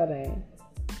see. Hold on.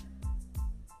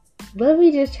 Let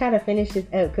me just try to finish this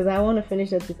up because I want to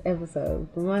finish up this episode.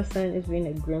 My son is being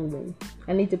a gremlin.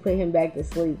 I need to put him back to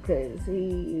sleep because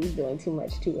he is doing too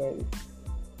much too early.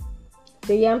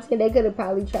 So yeah, I'm saying they could have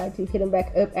probably tried to hit him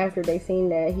back up after they seen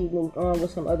that he moved on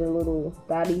with some other little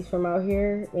thotties from out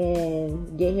here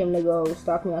and get him to go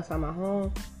stalk me outside my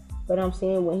home. But I'm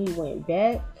saying when he went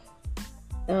back,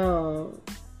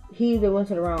 he either went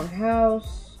to the wrong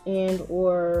house and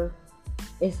or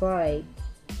it's like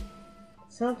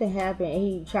something happened and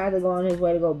he tried to go on his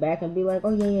way to go back and be like, oh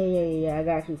yeah, I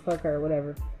got you, fuck her,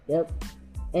 whatever. Yep.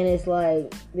 And it's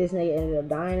like this nigga ended up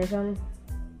dying or something.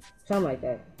 Something like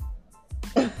that.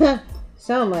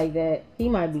 Something like that. He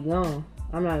might be gone.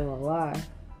 I'm not even gonna lie.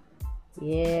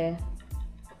 Yeah.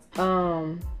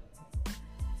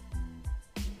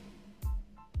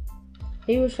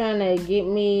 He was trying to get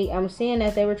me. I'm seeing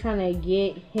that they were trying to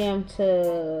get him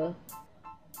to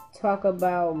talk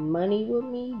about money with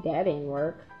me. That didn't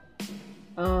work.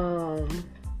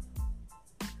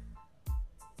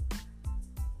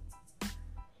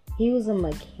 He was a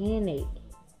mechanic.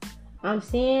 I'm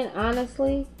saying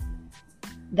honestly,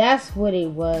 that's what it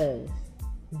was.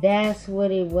 That's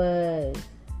what it was.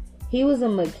 He was a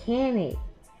mechanic.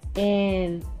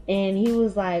 And he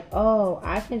was like, oh,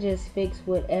 I can just fix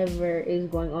whatever is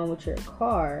going on with your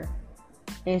car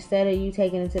instead of you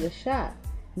taking it to the shop.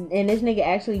 And this nigga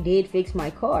actually did fix my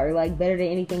car, like better than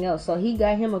anything else. So he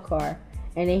got him a car.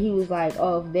 And then he was like,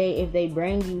 oh, if they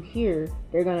bring you here,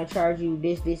 they're going to charge you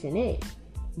this, and it.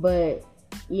 But,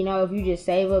 you know, if you just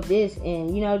save up this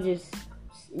and, you know, just...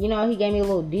 You know, he gave me a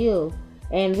little deal,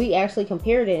 and we actually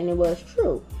compared it, and it was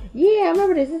true. Yeah, I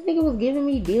remember this. This nigga was giving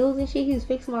me deals and shit. He was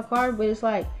fixing my car, but it's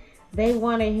like they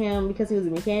wanted him because he was a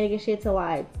mechanic and shit to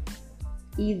like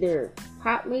either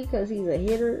pop me because he's a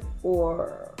hitter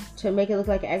or to make it look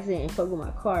like an accident and fuck with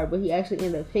my car. But he actually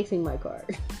ended up fixing my car.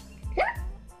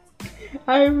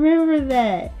 I remember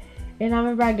that, and I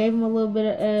remember I gave him a little bit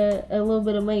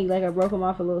of money, like I broke him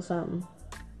off a little something.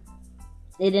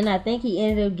 And then I think he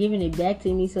ended up giving it back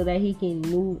to me so that he can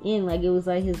move in. Like it was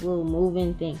like his little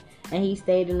move-in thing. And he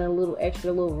stayed in a little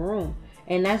extra little room.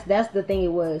 And that's the thing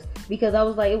it was. Because I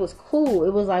was like, it was cool. It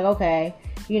was like, okay,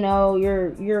 you know,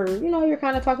 you're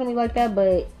kind of talking to me like that.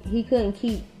 But he couldn't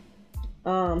keep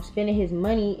spending his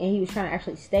money. And he was trying to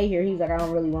actually stay here. He was like, I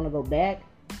don't really want to go back.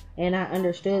 And I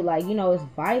understood, like, you know, it's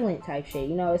violent type shit.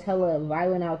 You know, it's hella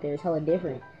violent out there. It's hella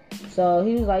different. So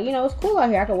he was like, you know, it's cool out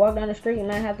here. I can walk down the street and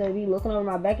not have to be looking over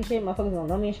my back and shit. Motherfuckers don't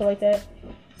know me and shit like that.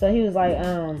 So he was like,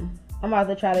 I'm about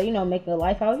to try to, you know, make a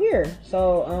life out here.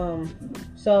 So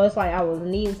it's like I was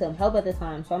needing some help at the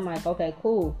time. So I'm like, okay,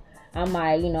 cool. I'm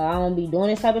like, you know, I don't be doing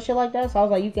this type of shit like that. So I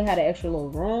was like, you can have an extra little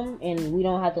room and we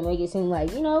don't have to make it seem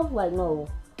like, you know, like no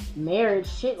marriage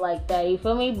shit like that. You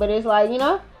feel me? But it's like, you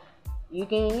know, you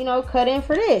can, you know, cut in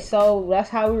for this. So that's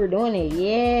how we were doing it.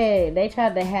 Yeah, they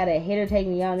tried to have a hitter take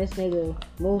me out and this nigga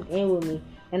moved in with me.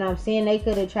 And I'm seeing they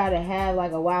could have tried to have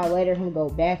like a while later him go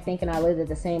back thinking I lived at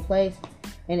the same place.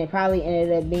 And it probably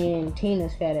ended up being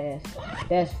Tina's fat ass.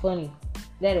 That's funny.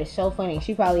 That is so funny.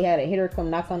 She probably had a hitter come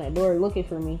knock on the door looking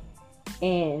for me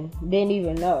and didn't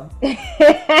even know.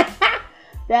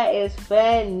 That is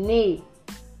funny.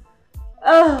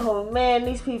 Oh man,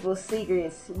 these people's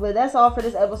secrets. But that's all for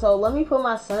this episode. Let me put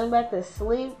my son back to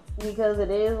sleep because it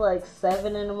is like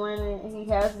 7 in the morning. He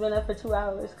has been up for 2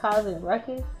 hours causing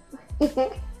ruckus.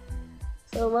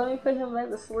 So let me put him back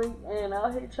to sleep and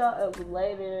I'll hit y'all up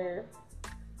later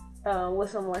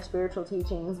with some more spiritual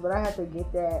teachings. But I have to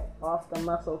get that off the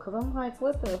muscle because I'm like,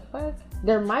 what the fuck?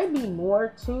 There might be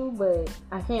more too, but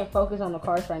I can't focus on the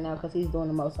cards right now because he's doing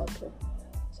the most of it.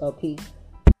 So peace.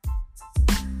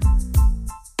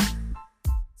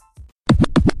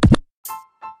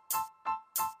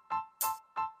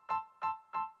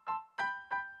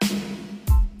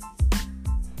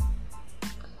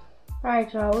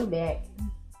 Alright y'all, we're back.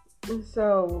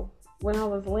 So when I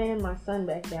was laying my son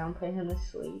back down, putting him to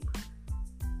sleep,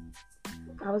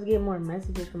 I was getting more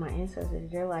messages from my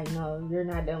ancestors. They're like, no, you're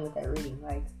not done with that reading.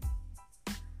 Like,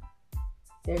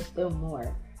 there's still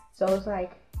more. So it's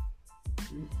like,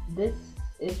 this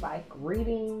is like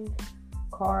reading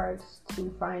cards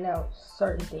to find out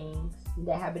certain things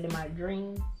that happened in my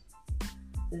dreams.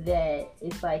 That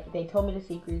it's like they told me the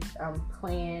secrets. I'm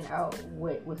playing out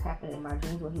what was happening in my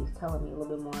dreams, what he was telling me a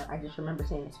little bit more. I just remember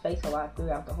seeing his face a lot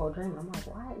throughout the whole dream. I'm like,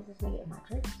 why is this nigga in my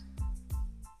dreams?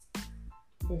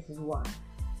 This is why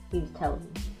he was telling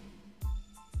me.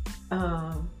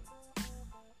 I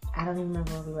don't even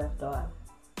remember where we left off,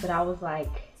 but I was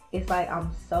like, it's like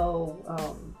I'm so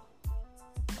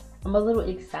I'm a little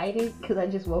excited because I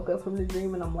just woke up from the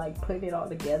dream and I'm like putting it all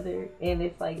together, and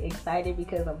it's like excited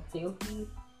because I'm filthy.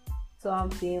 So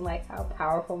I'm seeing like how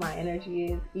powerful my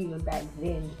energy is even back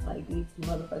then. Like these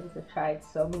motherfuckers have tried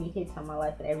so many hits on my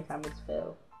life and every time it's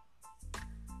failed.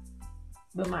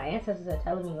 But my ancestors are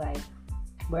telling me like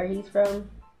where he's from,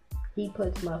 he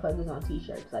puts motherfuckers on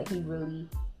t-shirts. Like he really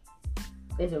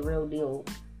is a real deal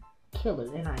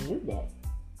killer. And I knew that.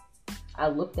 I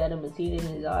looked at him and seen it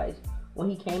in his eyes. When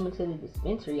he came into the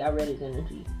dispensary, I read his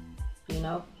energy, you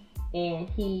know? And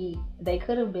they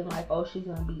could have been like, oh, she's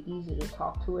gonna be easy to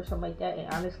talk to or something like that.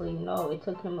 And honestly, no, it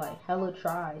took him like hella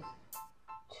tries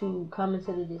to come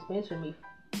into the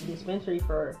dispensary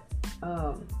for,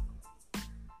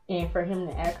 and for him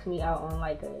to ask me out on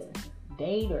like a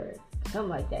date or something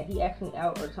like that. He asked me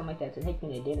out or something like that to take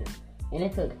me to dinner. And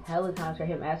it took hella times for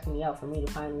him asking me out for me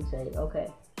to finally say,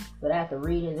 okay. But I have to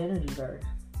read his energy first.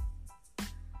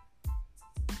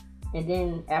 And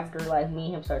then after like me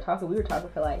and him started talking, we were talking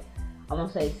for like, I'm gonna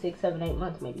say 6, 7, 8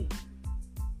 months maybe.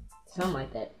 Something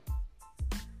like that.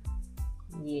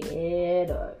 Yeah,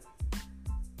 dog.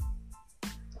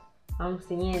 I'm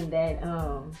seeing that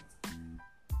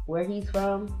where he's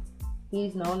from,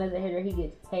 he's known as a hitter. He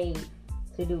gets paid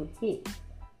to do hits.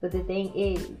 But the thing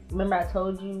is, remember I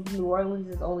told you New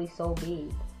Orleans is only so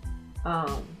big.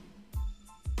 And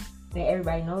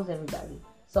everybody knows everybody.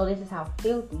 So this is how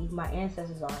filthy my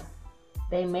ancestors are.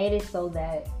 They made it so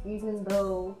that even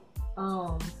though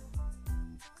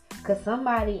because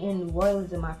somebody in New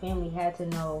Orleans in my family had to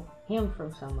know him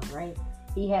from someone, right?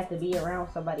 He had to be around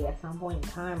somebody at some point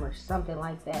in time or something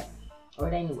like that.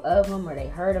 Or they knew of him or they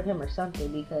heard of him or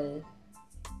something, because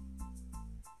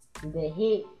the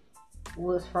hit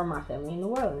was from my family in New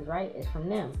Orleans, right? It's from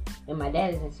them. And my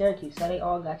dad is in Syracuse, so they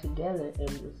all got together and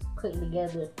was putting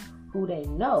together who they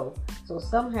know. So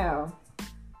somehow,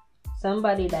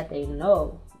 somebody that they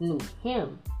know knew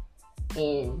him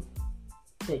in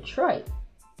Detroit.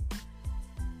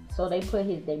 So they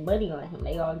put their money on him.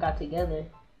 They all got together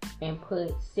and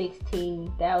put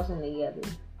 16,000 together.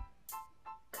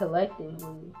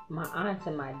 Collectively, my aunts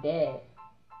and my dad,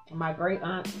 my great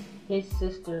aunt, his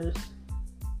sisters,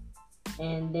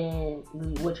 and then,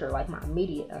 which are like my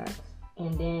immediate aunts,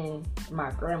 and then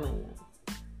my grandma and them.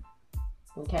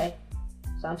 Okay?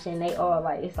 So I'm saying they all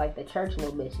like, it's like the church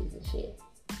little bitches and shit.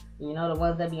 You know, the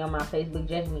ones that be on my Facebook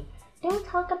judging me. Don't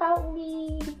talk about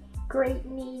weed, great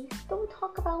niece. Don't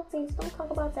talk about this, don't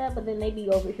talk about that. But then they be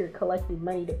over here collecting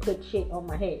money to put shit on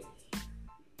my head.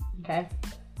 Okay?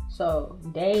 So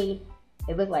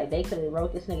it looked like they could have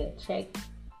wrote this nigga a check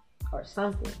or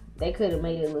something. They could have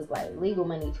made it look like legal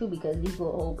money too, because these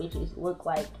little old bitches look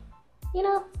like, you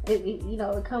know,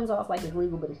 it comes off like it's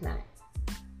legal, but it's not.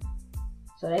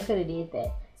 So they could have did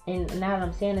that. And now that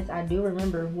I'm saying this, I do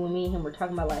remember when me and him were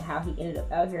talking about like how he ended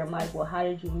up out here. I'm like, well, how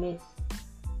did you miss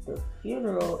the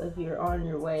funeral if you're on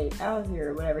your way out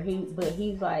here or whatever? But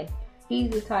he's like,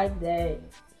 he's the type that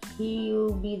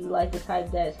he'll be like the type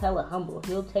that's hella humble.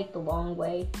 He'll take the long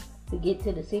way to get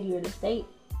to the city or the state,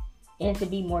 and to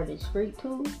be more discreet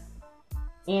too,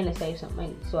 and to save some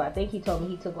money. So I think he told me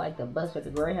he took like the bus or the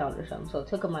Greyhound or something. So it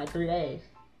took him like 3 days.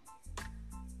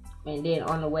 And then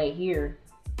on the way here,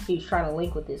 he was trying to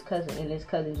link with his cousin, and his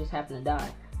cousin just happened to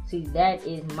die. See, that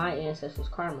is my ancestors'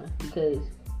 karma, because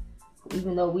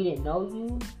even though we didn't know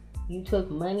you, you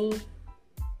took money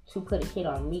to put a hit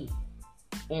on me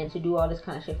and to do all this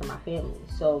kind of shit for my family.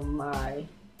 So my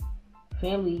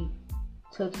family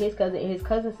took his cousin, and his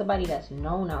cousin's somebody that's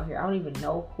known out here. I don't even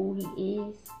know who he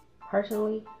is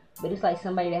personally, but it's like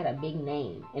somebody that had a big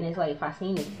name. And it's like if I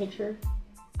seen his picture,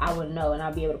 I would know, and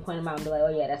I'd be able to point him out and be like,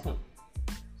 oh yeah, that's him.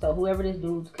 So whoever this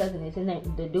dude's cousin is, his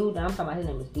name, the dude that I'm talking about, his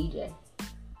name is DJ.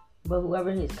 But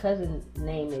whoever his cousin's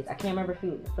name is, I can't remember if he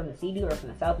was from the CD or from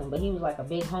the South End, but he was like a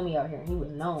big homie out here, and he was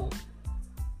known.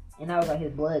 And I was like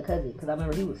his blood cousin, because I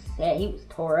remember he was sad, he was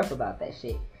tore up about that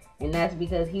shit. And that's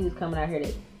because he was coming out here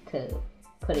to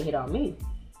put a hit on me.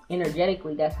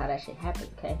 Energetically, that's how that shit happened,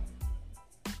 okay?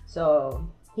 So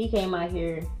he came out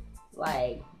here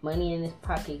like money in his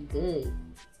pocket good.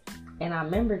 And I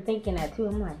remember thinking that too.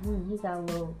 I'm like, he got a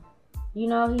little, he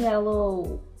had a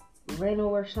little rental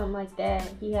or something like that.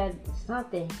 He had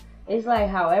something. It's like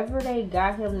however they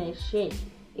got him this shit,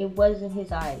 it wasn't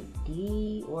his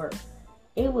ID, or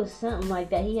it was something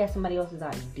like that. He had somebody else's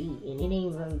ID, and it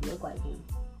didn't really look like him.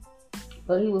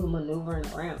 But he was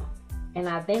maneuvering around. And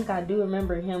I think I do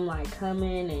remember him like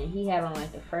coming, and he had on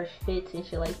like the fresh fits and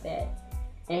shit like that.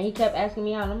 And he kept asking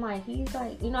me out, and I'm like, he's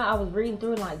like, I was reading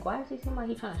through it like, why does he seem like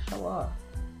he's trying to show off?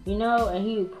 And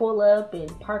he would pull up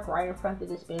and park right in front of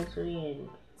the dispensary and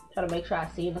try to make sure I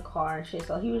see in the car and shit.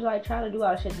 So he was like trying to do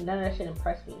all that shit, and none of that shit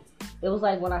impressed me. It was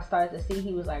like when I started to see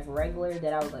he was like regular,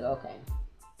 that I was like, okay.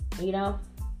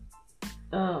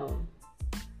 Um,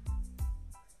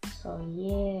 so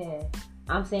yeah,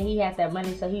 I'm saying he had that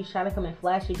money, so he was trying to come in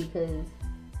flashy because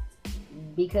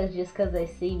just because they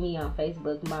see me on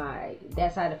Facebook,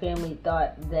 that side of the family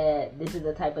thought that this is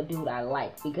the type of dude I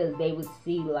like, because they would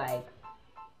see like,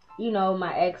 you know,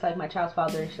 my ex, like my child's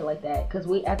father and shit like that, because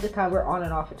we at the time we're on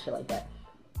and off and shit like that.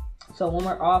 So when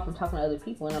we're off, I'm talking to other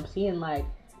people and I'm seeing like,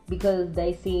 because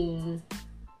they seen,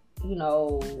 you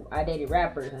know, I dated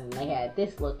rappers and they had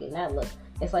this look and that look.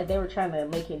 It's like they were trying to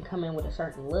make him come in with a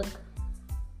certain look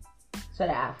so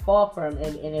that I fall for him,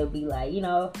 and it would be like, you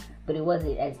know, but it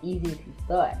wasn't as easy as he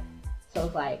thought. So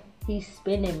it's like he's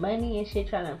spending money and shit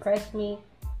trying to impress me,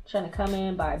 trying to come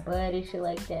in, buy bud and shit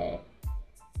like that.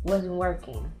 Wasn't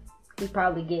working. He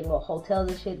probably getting little hotels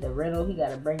and shit, the rental, he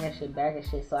gotta bring that shit back and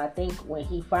shit. So I think when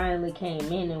he finally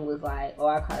came in and was like, oh,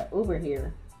 I caught an Uber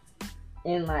here,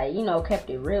 and like, you know, kept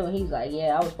it real, and he's like,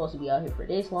 yeah, I was supposed to be out here for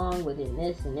this long, but then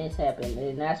this and this happened,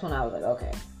 and that's when I was like,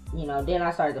 okay, you know, then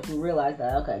I started to realize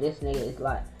that, okay, this nigga is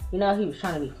like, you know, he was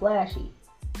trying to be flashy.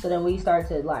 So then when he started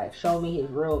to like show me his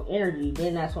real energy,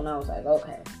 then that's when I was like,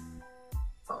 okay,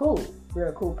 cool, you're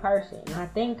a cool person. And I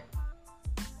think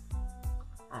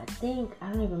I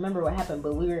don't even remember what happened,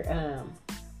 but we were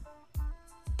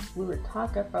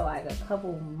talking for like a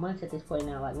couple months at this point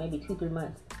now, like maybe 2-3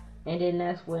 months. And then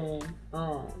that's when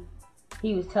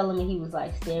he was telling me he was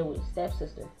like staying with his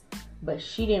stepsister, but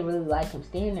she didn't really like him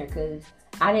staying there, because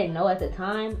I didn't know at the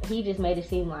time. He just made it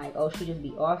seem like, oh, she just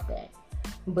be off that.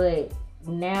 But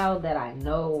now that I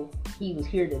know he was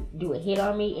here to do a hit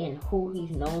on me and who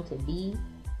he's known to be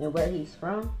and where he's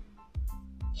from,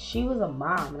 she was a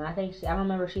mom, and I don't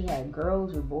remember if she had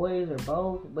girls or boys or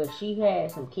both, but she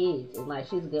had some kids, and like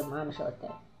she's a good mom and shit like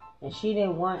that. And she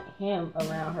didn't want him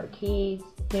around her kids,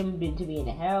 him to be in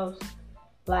the house.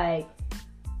 Like,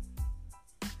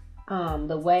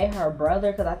 the way her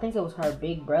brother, because I think it was her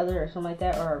big brother or something like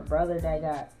that, or her brother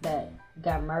that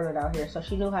got murdered out here. So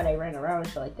she knew how they ran around and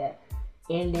shit like that.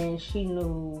 And then she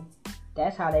knew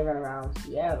that's how they ran around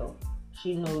Seattle.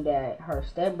 She knew that her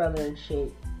stepbrother and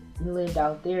shit lived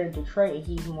out there in Detroit, and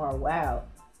he's more wild.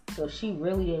 So she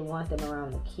really didn't want them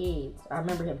around the kids. I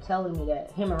remember him telling me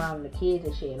that, him around the kids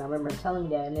and shit. And I remember him telling me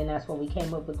that. And then that's when we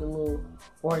came up with the little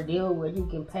ordeal where you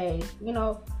can pay, you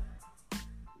know,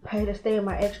 pay to stay in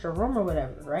my extra room or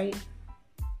whatever, right?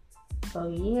 So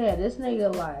yeah, this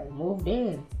nigga like moved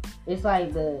in. It's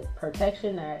like the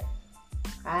protection that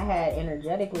I had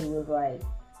energetically was like,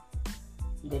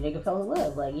 the nigga fell in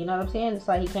love. Like, you know what I'm saying? It's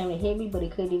like he came to hit me, but he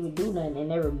couldn't even do nothing. And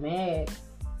they were mad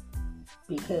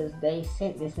because they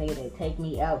sent this nigga to take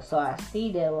me out. So I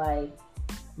see that like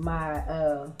my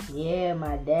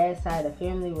dad's side of the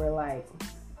family were like,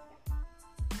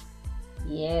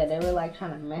 yeah, they were like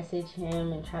trying to message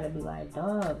him and try to be like,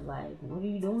 dog, like, what are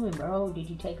you doing, bro? Did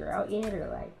you take her out yet? Or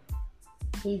like,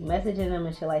 he's messaging them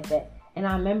and shit like that. And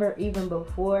I remember even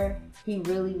before, he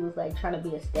really was like trying to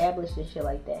be established and shit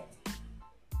like that.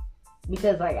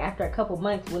 Because like after a couple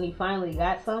months when he finally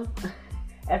got some,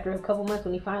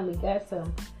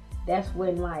 that's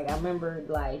when like I remember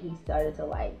like he started to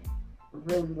like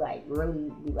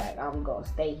really be like, I'm gonna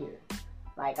stay here.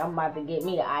 Like I'm about to get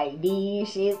me the ID and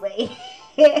shit. Like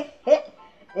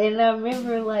and I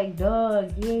remember like,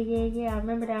 dog, yeah, I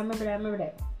remember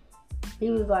that. He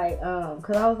was like,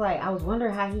 cause I was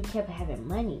wondering how he kept having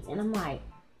money. And I'm like,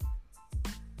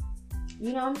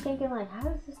 you know, I'm thinking like, how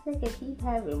does this nigga keep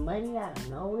having money out of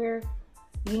nowhere?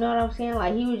 You know what I'm saying?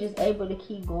 Like he was just able to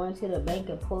keep going to the bank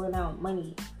and pulling out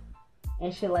money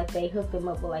and shit, like they hooked him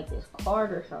up with like this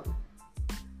card or something.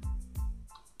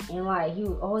 And like he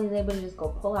was always able to just go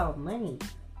pull out money.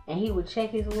 And he would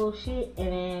check his little shit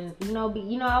and then,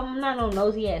 I'm not no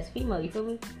nosy ass female, you feel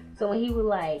me? So when he would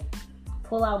like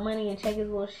pull out money and check his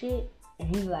little shit, and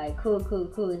he was like, cool.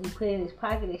 And he put it in his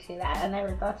pocket and shit. I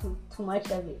never thought too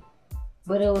much of it.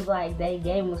 But it was like they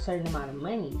gave him a certain amount of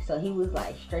money. So he was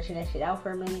like stretching that shit out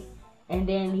for a minute. And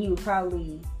then he would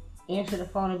probably answer the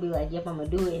phone and be like, yep, I'm gonna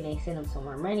do it. And they sent him some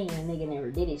more money and the nigga never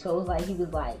did it. So it was like he was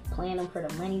like playing them for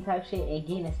the money type shit and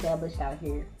getting established out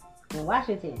here in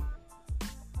Washington.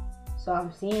 So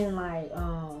I'm seeing like,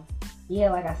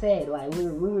 like I said, like we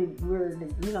were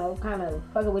kind of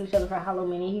fucking with each other for how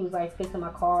long minute. He was like fixing my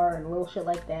car and little shit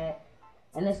like that.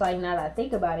 And it's like, now that I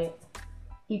think about it,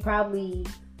 he probably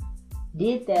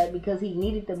did that because he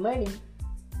needed the money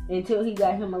until he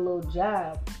got him a little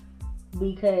job,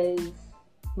 because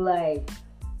like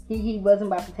he wasn't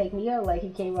about to take me out like he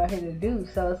came out here to do.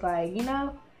 So it's like,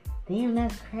 damn,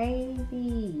 that's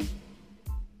crazy.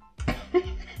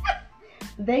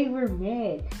 They were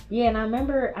mad. Yeah, and I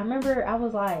remember I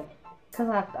was like,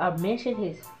 because I mentioned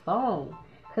his phone.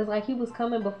 Cause like he was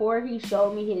coming before he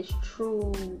showed me his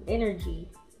true energy.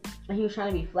 And he was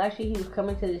trying to be flashy. He was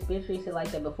coming to the dispensary, so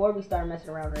like that before we started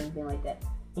messing around or anything like that.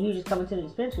 And he was just coming to the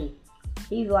dispensary.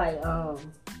 He's like,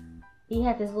 he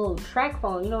had this little track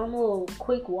phone, you know, them little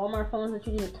quick Walmart phones that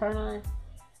you just turn on.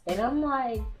 And I'm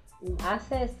like, I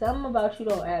said something about you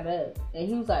don't add up. And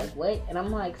he was like, what? And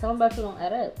I'm like, something about you don't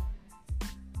add up.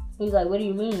 He's like, what do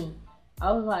you mean?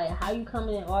 I was like, how you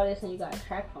coming in all this and you got a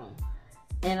track phone?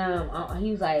 And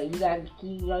he was like, you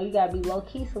gotta be low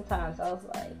key sometimes. I was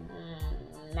like,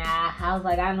 nah. I was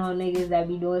like, I know niggas that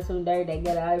be doing some dirt that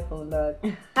get an iPhone, dog.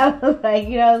 I was like,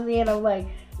 you know what I'm saying? I'm like,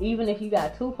 even if you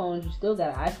got 2 phones, you still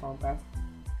got an iPhone, bro.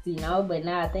 You know, but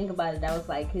now I think about it, that was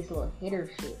like his little hitter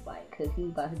shit, like, cause he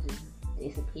was about to just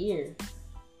disappear.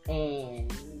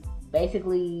 And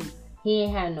basically, he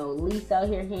ain't had no lease out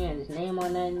here. He ain't had his name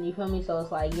on nothing, you feel me? So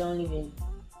it's like, you're not even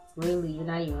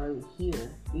really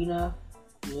here, you know?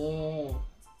 Yeah.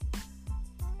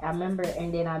 I remember,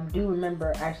 and then I do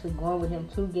remember actually going with him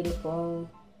to get a phone.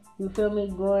 You feel me?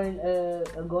 Going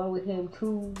with him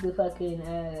to the fucking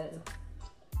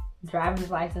driver's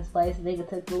license place. Nigga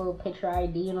took the little picture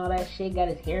ID and all that shit. Got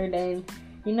his hair done.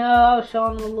 You know, I was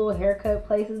showing him the little haircut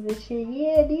places and shit.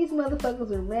 Yeah, these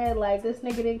motherfuckers are mad. Like, this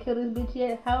nigga didn't kill this bitch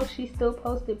yet. How she still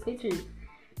posted pictures?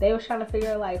 They was trying to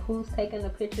figure out like who's taking the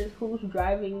pictures, who's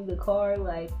driving the car,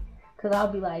 like. Cause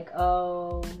I'll be like,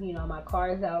 oh, you know, my car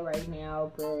is out right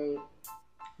now, but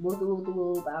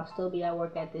I'll still be at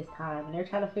work at this time. And they're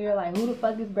trying to figure out like who the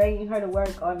fuck is bringing her to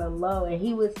work on the low. And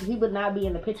he would not be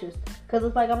in the pictures. Cause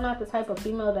it's like, I'm not the type of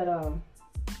female that,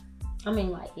 I mean,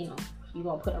 like, you know, you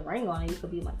gonna put a ring on it, you could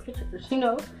be in my pictures, you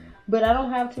know. But I don't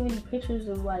have too many pictures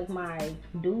of like my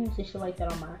dudes and shit like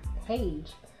that on my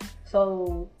page.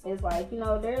 So it's like, you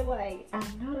know, they're like, I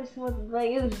know this was like,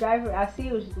 it was driving, I see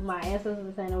it was my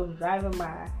ancestors saying it was driving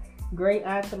my great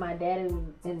aunt to my dad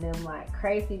and them like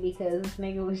crazy because this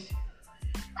nigga was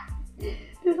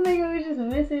just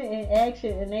missing in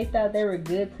action and they thought they were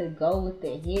good to go with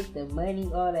the hit, the money,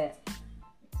 all that.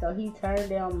 So he turned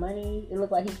down money. It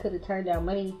looked like he could have turned down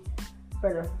money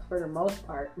for the most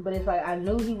part. But it's like, I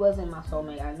knew he wasn't my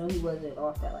soulmate. I knew he wasn't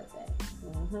off that like that.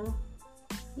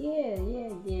 Yeah,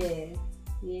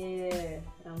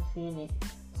 I'm seeing it.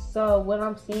 So what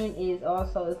I'm seeing is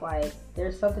also, it's like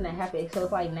there's something that happened. So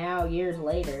it's like now years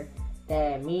later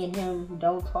that me and him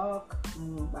don't talk.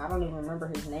 I don't even remember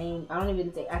his name. I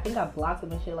think I blocked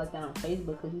him and shit like that on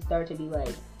Facebook because he started to be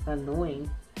like annoying.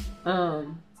 I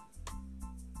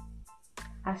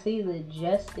see the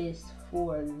justice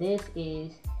for this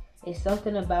is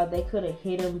something about they could have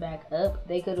hit him back up.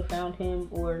 They could have found him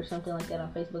or something like that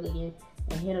on Facebook again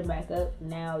and hit him back up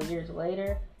now years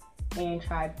later and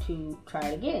try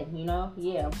it again, you know?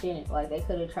 Yeah, I'm seeing it. Like, they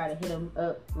could have tried to hit him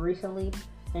up recently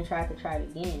and tried to try it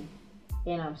again.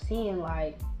 And I'm seeing,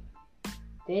 like,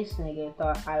 this nigga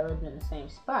thought I lived in the same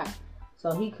spot.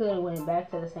 So he could have went back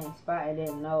to the same spot and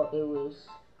didn't know it was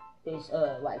this,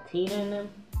 like, Tina and them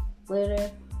lived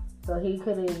there. So he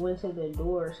could have went to the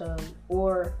door or something.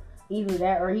 Or either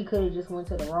that or he could have just went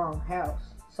to the wrong house.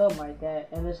 Something like that.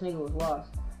 And this nigga was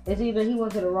lost. It's either he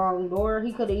went to the wrong door.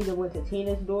 He could have either went to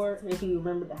Tina's door if he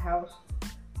remembered the house.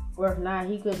 Or if not,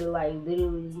 he could have like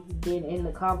literally been in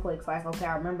the complex. Like, okay,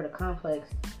 I remember the complex.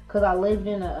 Because I lived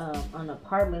in an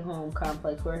apartment home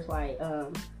complex where it's like,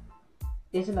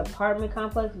 it's an apartment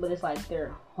complex, but it's like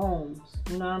they're homes.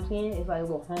 You know what I'm saying? It's like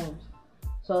little homes.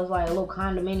 So it's like little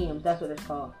condominiums. That's what it's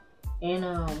called. And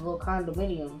little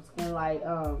condominiums. And like,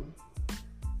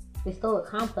 it's still a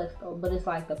complex though, but it's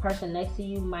like the person next to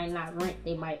you might not rent,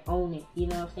 they might own it, you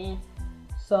know what I'm saying?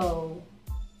 So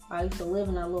I used to live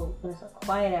in it's a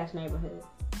quiet ass neighborhood.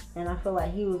 And I feel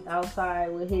like he was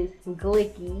outside with his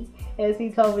glicky, as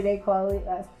he told me they call it,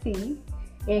 C.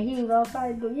 And he was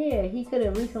outside, but yeah, he could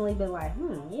have recently been like,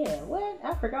 yeah, what?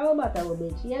 I forgot all about that little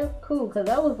bitch. Yeah, cool, because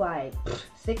that was like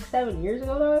 6-7 years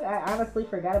ago, dog. I honestly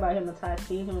forgot about him until I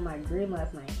seen him in my dream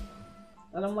last night.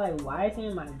 And I'm like, why is he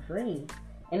in my dream?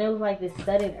 And it was like this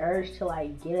sudden urge to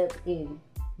like get up and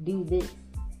do this.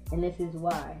 And this is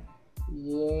why.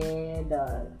 Yeah,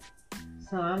 dog.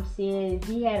 So I'm seeing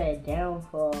he had a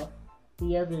downfall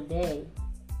the other day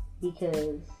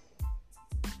because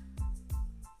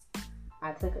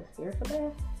I took a spiritual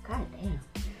bath. God damn.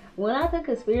 When I took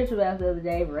a spiritual bath the other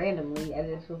day randomly, I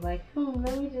just was like,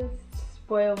 let me just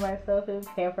spoil myself and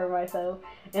pamper myself.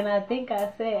 And I think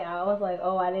I said, I was like,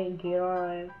 oh, I didn't get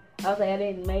on. I was like, I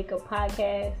didn't make a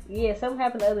podcast. Yeah, something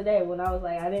happened the other day when I was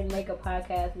like, I didn't make a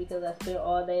podcast because I spent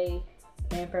all day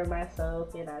pampering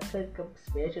myself and I took a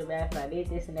spiritual bath and I did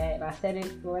this and that and I said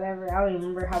it, whatever. I don't even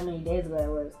remember how many days ago it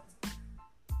was.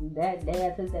 That day I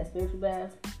took that spiritual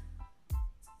bath,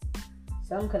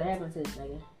 Something could have happened to this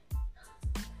nigga.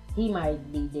 He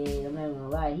might be dead. I'm not even gonna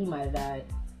lie. He might have died.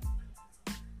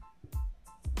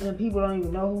 And people don't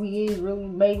even know who he is, really.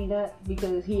 Maybe not,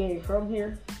 because he ain't from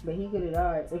here. But he could have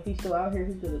died. If he's still out here,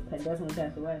 he could have definitely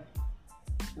passed away.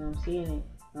 I'm seeing it.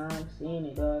 I'm seeing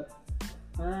it, dog.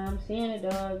 I'm seeing it,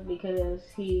 dog, because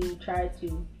he tried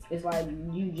to. It's like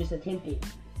you just attempted.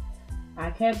 I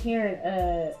kept hearing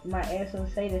my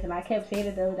ancestors say this, and I kept saying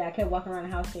it the other day. I kept walking around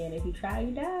the house saying, "If you try,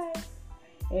 you die.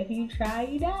 If you try,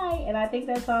 you die." And I think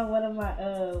that's on one of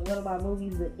my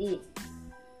movies, The It.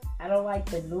 I don't like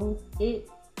the new It,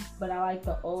 but I like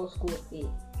the old school It.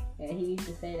 And he used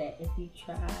to say that, if you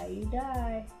try, you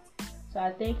die. So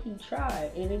I think he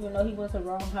tried. And even though he went to the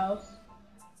wrong house,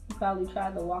 he probably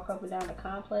tried to walk up and down the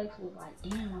complex. Was like,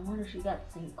 damn, I wonder if she got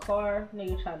the same car.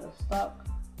 Nigga tried to stalk.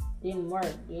 Didn't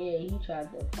work. Yeah, he tried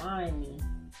to find me.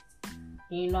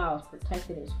 And you know I was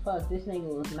protected as fuck. This nigga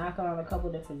was knocking on a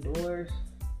couple different doors.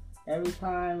 Every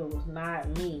time it was not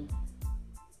me.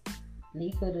 And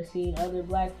he could have seen other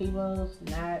black females,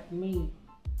 not me.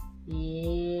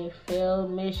 Yeah,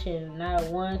 failed mission, not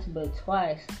once but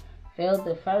twice. Failed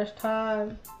the first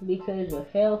time because you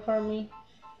fell for me.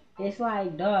 It's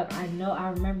like, dog, I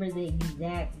remember the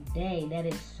exact day. That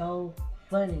is so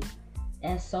funny.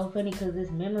 That's so funny because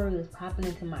this memory was popping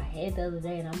into my head the other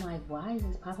day, and I'm like, why is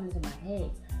this popping into my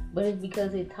head? But it's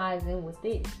because it ties in with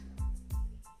this.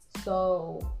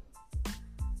 So,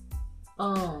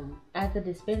 at the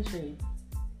dispensary,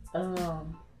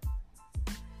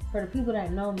 for the people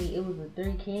that know me, it was a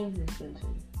 3 Kings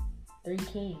dispensary. 3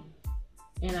 Kings.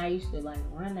 And I used to like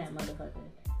run that motherfucker.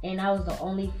 And I was the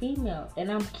only female.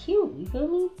 And I'm cute, you feel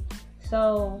me?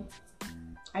 So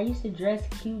I used to dress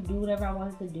cute, do whatever I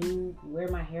wanted to do, wear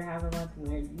my hair however I wanted to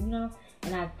wear, you know?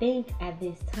 And I think at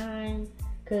this time,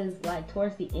 cause like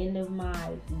towards the end of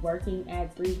my working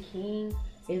at 3 Kings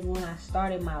is when I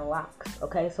started my locks.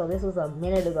 Okay, so this was a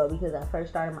minute ago because I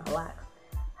first started my locks.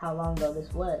 How long ago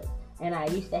this was. And I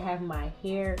used to have my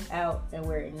hair out and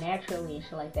wear it naturally and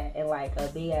shit like that. And like a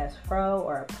big ass fro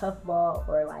or a puff ball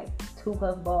or like 2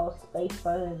 puff balls, space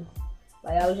buns.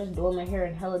 Like I was just doing my hair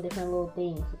in hella different little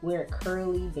things. Wear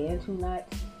curly bantu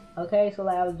knots. Okay, so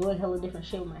like I was doing hella different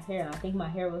shit with my hair. And I think my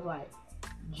hair was like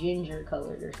ginger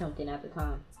colored or something at the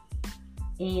time.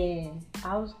 And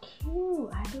I was cute.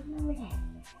 I do remember that.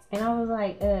 And I was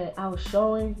like, I was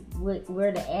showing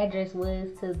where the address was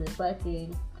to the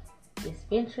fucking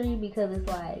dispensary because it's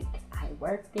like I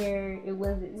worked there. It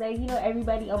wasn't like, you know,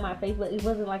 everybody on my Facebook. It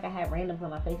wasn't like I had randoms on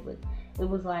my Facebook. It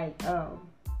was like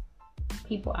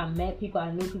people I met, people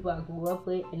I knew, people I grew up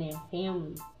with, and then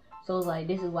family. So it was like,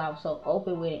 this is why I was so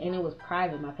open with it, and it was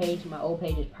private. My old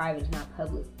page is private, it's not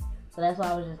public. So that's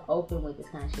why I was just open with this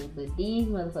kind of shit. But these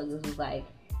motherfuckers was like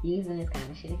using this kind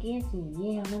of shit against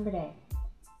me. Yeah, I remember that.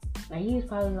 Like he was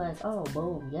probably like, oh,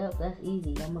 boom, yep, that's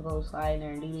easy. I'm gonna go slide in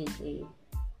there and do this. And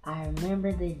I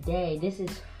remember the day. This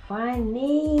is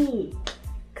funny.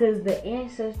 Cause the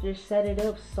ancestors set it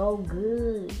up so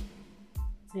good.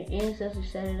 The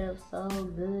ancestors set it up so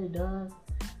good, dog.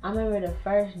 I remember the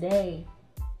first day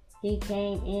he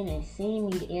came in and seen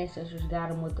me, the ancestors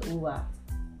got him with the ooh-ah.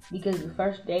 Because the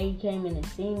first day he came in and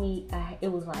seen me,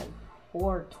 it was like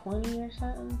 420 or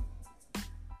something.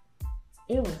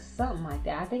 It was something like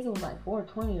that. I think it was like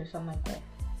 420 or something like that.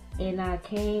 And I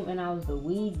came and I was the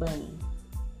weed bunny.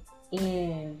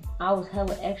 And I was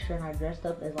hella extra and I dressed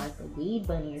up as like the weed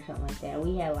bunny or something like that.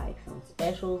 We had like some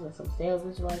specials and some sales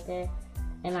and shit like that.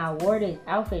 And I wore this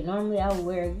outfit. Normally I would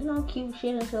wear, you know, cute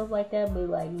shit and stuff like that. But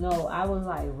like, no, I was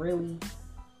like really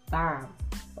bomb.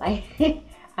 Like,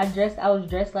 I was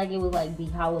dressed like it was like be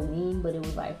Halloween, but it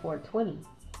was like 420.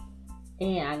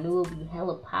 And I knew it would be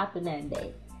hella popping that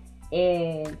day.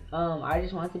 And I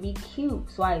just wanted to be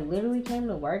cute. So I literally came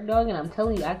to work, dog, and I'm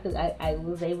telling you, I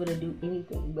was able to do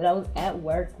anything. But I was at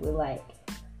work with like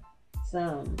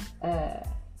some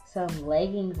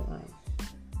leggings on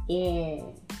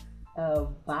and a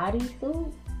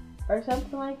bodysuit or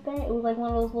something like that. It was like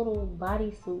one of those little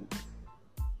bodysuits.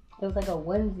 It was like a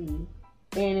onesie.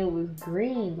 And it was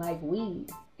green like weed.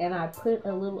 And I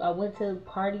went to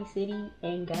Party City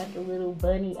and got the little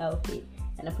bunny outfit.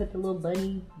 And I put the little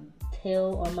bunny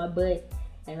tail on my butt.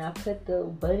 And I put the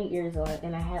bunny ears on.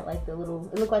 And I had like it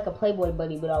looked like a Playboy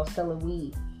bunny, but I was selling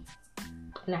weed.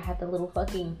 And I had the little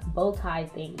fucking bow tie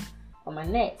thing on my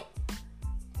neck.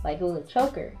 Like it was a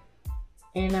choker.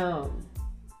 And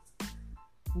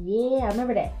yeah, I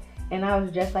remember that. And I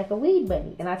was dressed like a weed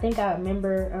bunny. And I think I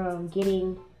remember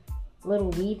getting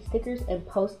little weed stickers and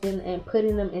posting and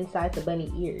putting them inside the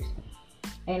bunny ears.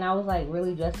 And I was like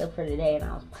really dressed up for the day and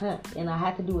I was pumped. And I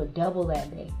had to do a double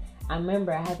that day. I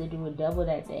remember I had to do a double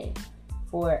that day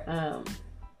for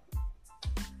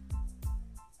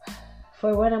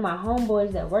one of my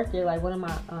homeboys that work there, like one of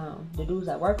my the dudes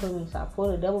that work with me. So I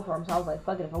pulled a double for him. So I was like,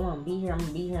 fuck it, if I want to be here, I'm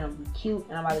gonna be here. I'm gonna be cute,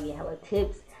 and I'm about to get hella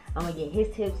tips. I'm gonna get his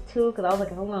tips too, cause I was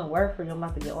like, if I'm gonna work for you, I'm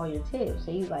about to get all your tips.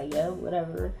 So he's like, yo,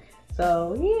 whatever.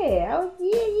 So yeah, I was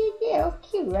it was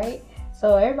cute, right?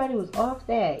 So everybody was off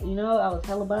that, you know. I was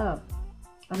hella bummed.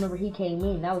 I remember he came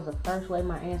in. That was the first way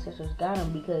my ancestors got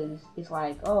him, because it's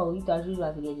like, oh, you thought you was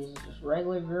about to get just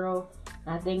regular girl.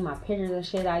 And I think my pictures and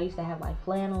shit, I used to have like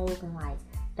flannels and like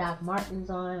Doc Martens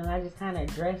on, and I just kind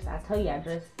of dressed. I tell you, I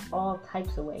dressed all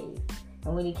types of ways.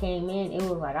 And when he came in, it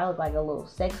was like I was like a little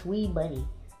sex weed bunny.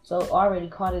 So it already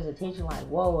caught his attention, like,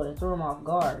 whoa, and threw him off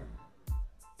guard.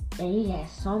 And he had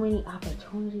so many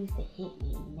opportunities to hit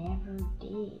me, never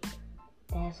did.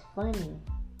 That's funny.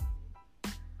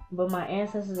 But my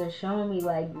ancestors are showing me,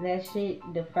 like, that shit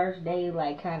the first day,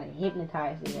 like, kind of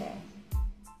hypnotized his ass.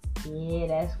 Yeah,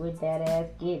 that's what that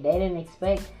ass get. They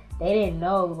didn't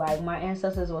know, like, my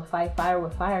ancestors would fight fire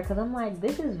with fire. Because I'm like,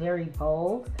 this is very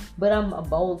bold. But I'm a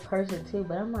bold person, too.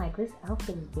 But I'm like, this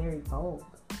outfit is very bold.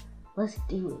 Let's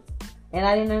do it. And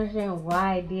I didn't understand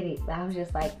why I did it. I was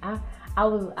just like, I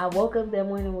woke up that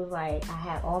morning and was like, I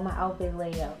had all my outfits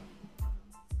laid out.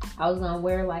 I was gonna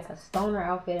wear like a stoner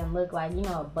outfit and look like, you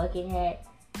know, a bucket hat.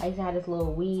 I used to have this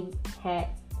little weed hat,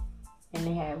 and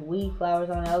they had weed flowers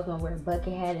on it. I was gonna wear a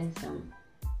bucket hat and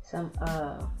some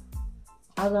I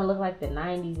was gonna look like the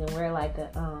 90s and wear like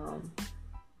a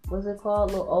what's it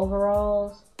called, little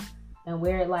overalls, and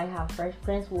wear it like how Fresh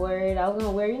Prince wore it. I was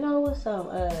gonna wear, you know, with some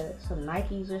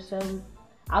Nikes or something.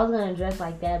 I was gonna dress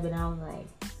like that, but I was like,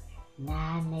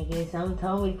 nah, nigga, someone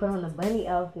told me to put on the bunny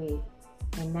outfit,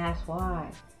 and that's why.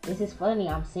 This is funny.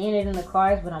 I'm seeing it in the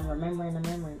cars, but I'm remembering the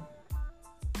memory.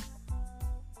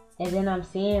 And then I'm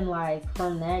seeing, like,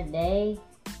 from that day,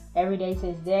 every day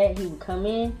since that, he would come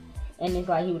in, and it's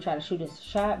like he would try to shoot a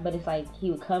shot, but it's like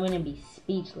he would come in and be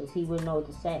speechless. He wouldn't know what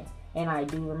to say. And I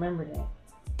do remember that.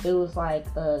 It was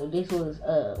like, this was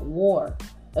a war.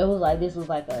 It was like, this was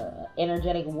like a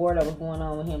energetic war that was going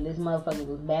on with him. This motherfucker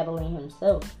was battling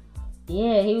himself.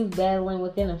 Yeah, he was battling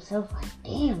within himself. Like,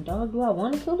 damn, dog, do I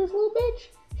want to kill this little bitch?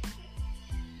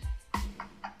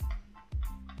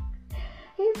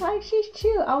 He's like, she's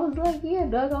chill. I was like, yeah,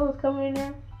 dog, I was coming in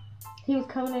there. He was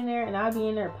coming in there, and I'd be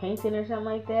in there painting or something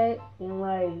like that. And,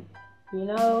 like, you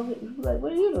know, he'd be like,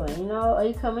 what are you doing? You know,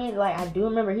 he come in, like, I do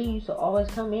remember he used to always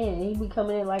come in, and he'd be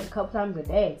coming in, like, a couple times a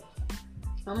day.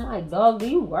 I'm like, dog, do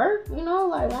you work? You know,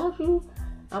 like, why don't you?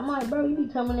 I'm like, bro, you be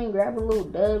coming in, grabbing little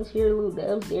dubs here, little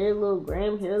dubs there, little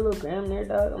gram here, little gram there,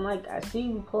 dog. I'm like, I see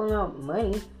you pulling out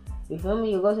money. You feel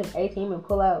me? You go to the ATM and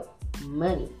pull out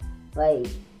money. Like,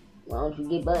 why don't you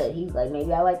get bud? He's like,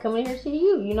 maybe I like coming here to see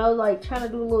you. You know, like, trying to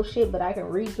do a little shit, but I can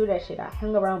read through that shit. I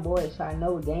hung around boys, so I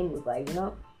know what game was like, you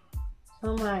know?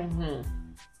 So I'm like,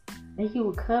 And he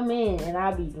would come in, and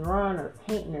I'd be drawing or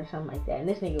painting or something like that. And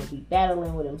this nigga would be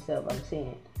battling with himself, I'm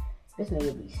saying. This nigga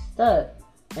would be stuck.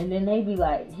 And then they be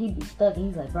like, he'd be stuck, and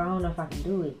he's like, bro, I don't know if I can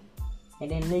do it.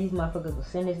 And then these motherfuckers will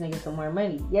send this nigga some more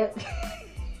money. Yep.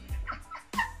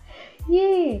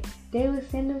 Yeah, they would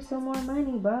send him some more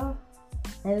money, bro.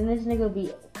 And then this nigga would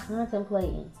be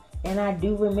contemplating. And I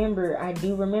do remember,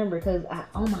 because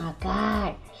oh my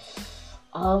God,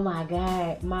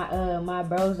 my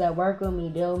bros that work with me,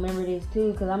 they'll remember this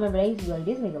too, because I remember they used to be like,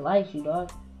 this nigga likes you,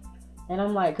 dog. And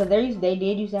I'm like, because they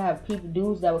did used to have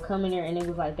dudes that would come in there, and it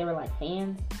was like, they were like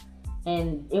fans.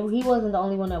 And he wasn't the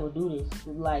only one that would do this,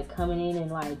 like coming in and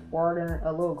like ordering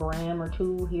a little gram or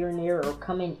two here and there, or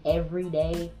come in every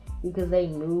day because they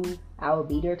knew I would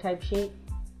be there type shit.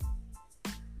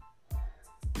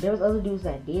 There was other dudes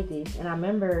that did this, and I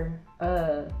remember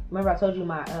I told you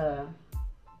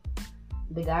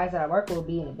the guys that I work with would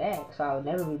be in the back, so I would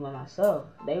never be by myself.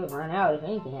 They would run out if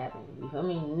anything happened. You feel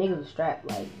me? Niggas were strapped,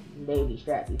 like they would be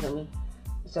strapped. You feel me?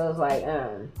 So it's like,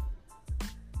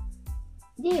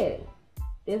 yeah,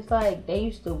 it's like they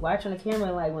used to watch on the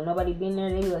camera, like when nobody been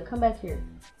there, they be like, come back here,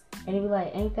 and they be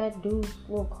like, ain't that dude's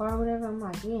little car or whatever? I'm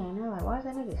like, yeah, and they're like, why is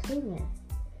that nigga sitting there?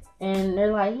 And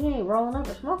they're like, he ain't rolling up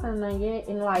or smoking or nothing yet.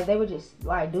 And like, they would just,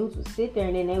 like, dudes would sit there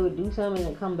and then they would do something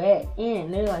and come back in.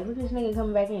 And they're like, look at this nigga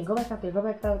coming back in. Go back out there. Go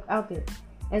back out there.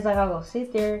 And it's like, I'll go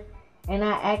sit there and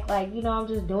I act like, you know, I'm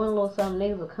just doing a little something.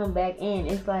 Niggas will come back in.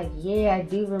 It's like, yeah, I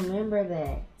do remember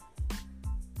that.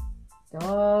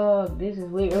 Dog, this is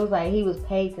weird. It was like he was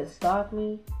paid to stalk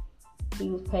me. He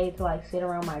was paid to, like, sit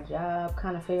around my job,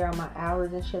 kind of figure out my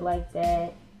hours and shit like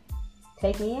that.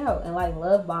 Take me out and like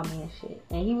love bomb me and shit.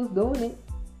 And he was doing it.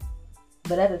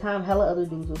 But at the time, hella other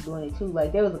dudes was doing it too.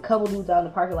 Like, there was a couple dudes out in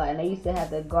the parking lot, and they used to have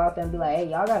to go out there and be like,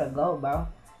 hey, y'all gotta go, bro.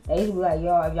 They used to be like,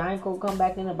 yo, if y'all ain't gonna come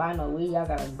back in to buy no weed, y'all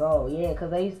gotta go. Yeah,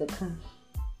 cause they used to come.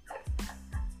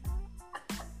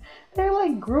 They're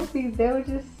like groupies. They would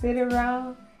just sit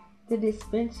around the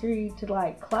dispensary to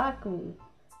like clock me.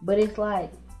 But it's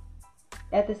like,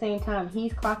 at the same time,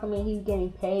 he's clocking me. He's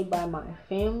getting paid by my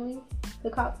family to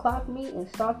clock me and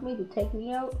stalk me to take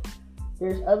me out.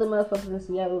 There's other motherfuckers in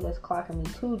Seattle that's clocking me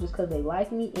too, just because they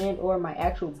like me, and or my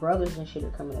actual brothers and shit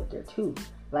are coming up there too.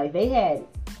 Like, they had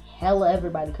hella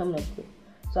everybody coming up there.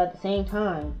 So at the same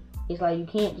time, it's like you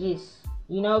can't just,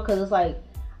 because it's like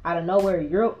out of nowhere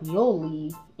you'll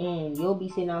leave and you'll be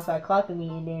sitting outside clocking me,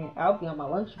 and then I'll be on my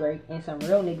lunch break and some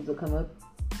real niggas will come up,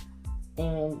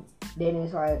 and then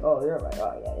it's like, oh, you're like,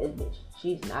 oh yeah, this bitch,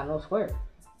 she's not no square.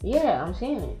 Yeah, I'm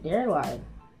seeing it. They're like,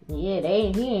 yeah,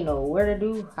 he ain't know where to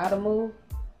do, how to move.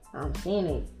 I'm seeing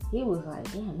it. He was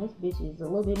like, damn, this bitch is a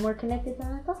little bit more connected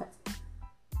than I thought.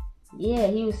 Yeah,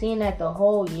 he was seeing that the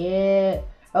whole, yeah.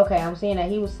 Okay, I'm seeing that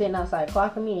he was sitting outside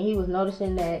clocking me, and he was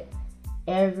noticing that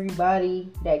everybody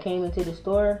that came into the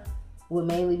store would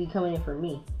mainly be coming in for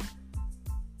me.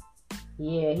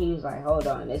 Yeah, he was like, hold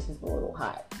on, this is a little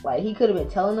hot. Like, he could have been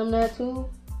telling them that too,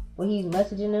 when he's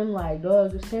messaging them like,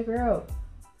 dog, just take her out.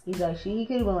 He's like, he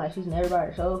could have been like, she's never by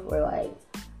herself, or like,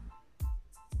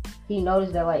 he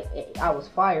noticed that like I was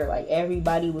fire, like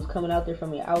everybody was coming out there for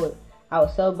me. I would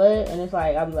sell bud, and it's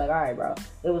like, I'd be like, all right, bro.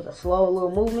 It was a slow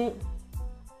little movement,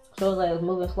 so it was like it was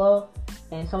moving slow,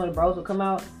 and some of the bros would come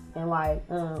out and like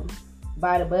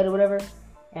buy the bud or whatever,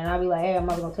 and I'd be like, hey, I'm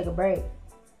about to go take a break,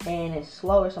 and it's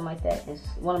slow or something like that. And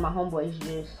one of my homeboys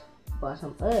just bought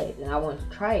some bud, and I wanted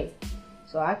to try it.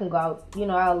 So I can go out,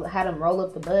 I'll have them roll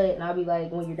up the bud, and I'll be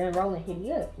like, when you're done rolling, hit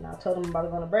me up. And I'll tell them I'm about to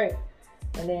go on a break.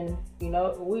 And then, we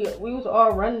was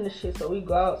all running this shit, so we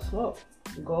go out and smoke.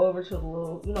 We go over to the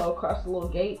little, across the little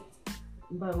gate,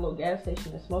 by the little gas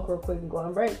station, and smoke real quick and go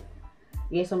on a break.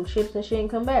 Get some chips and shit and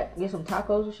come back. Get some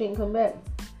tacos and shit and come back.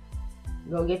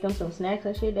 Go get them some snacks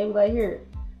and shit. They be like, here,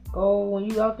 go, when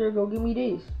you out there, go give me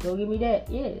this. Go give me that.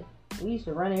 Yeah. We used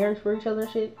to run errands for each other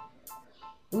and shit.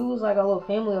 We was like a little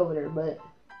family over there, but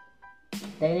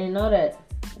they didn't know that.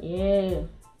 Yeah,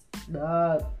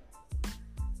 dog.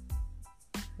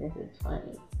 This is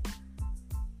funny.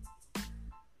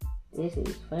 This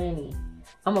is funny.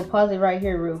 I'm gonna pause it right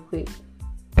here real quick.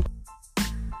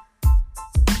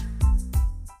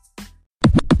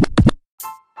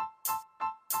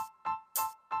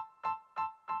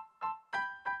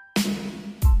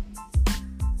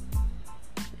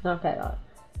 Not that odd.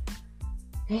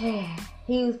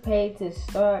 He was paid to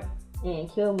start and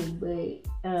kill me,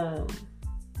 but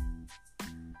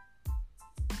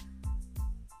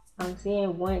I'm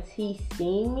seeing once he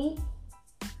seen me,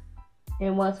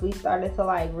 and once we started to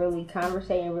like really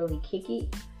conversate and really kick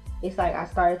it, it's like I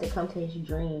started to come to his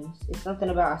dreams. It's something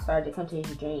about I started to come to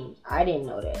his dreams. I didn't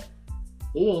know that.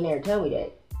 He ain't never tell me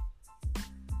that.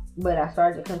 But I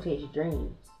started to come to his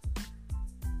dreams.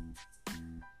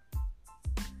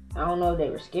 I don't know if they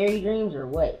were scary dreams or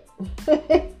what.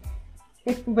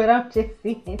 But I'm just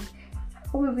saying,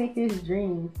 I was in his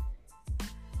dreams.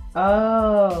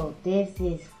 Oh, this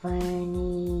is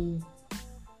funny.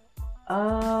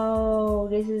 Oh,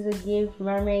 this is a gift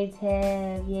mermaids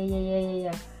have.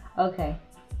 Yeah.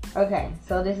 Okay,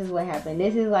 so this is what happened.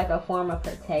 This is like a form of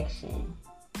protection.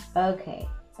 Okay,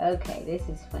 this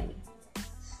is funny.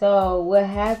 So what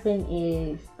happened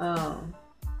is,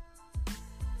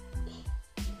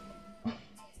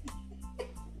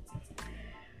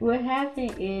 what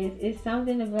happened is, it's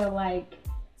something about like,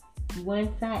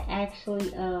 once I actually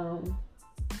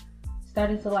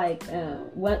started to like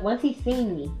once he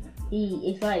seen me,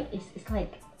 it's like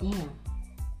damn.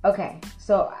 Okay,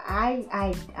 so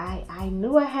I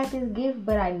knew I had this gift,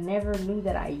 but I never knew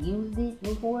that I used it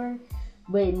before.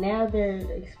 But now they're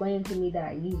explaining to me that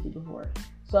I used it before.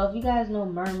 So if you guys know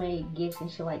mermaid gifts and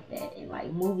shit like that, and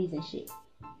like movies and shit,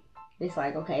 it's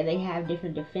like, okay, they have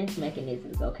different defense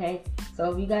mechanisms, okay?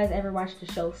 So if you guys ever watch the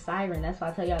show Siren, that's why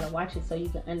I tell y'all to watch it, so you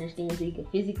can understand, so you can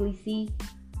physically see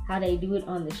how they do it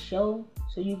on the show,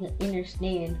 so you can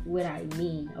understand what I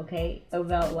mean, okay?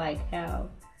 About like how,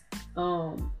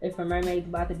 if a mermaid's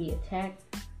about to be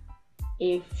attacked,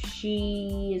 if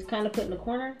she is kind of put in the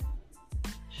corner,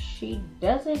 she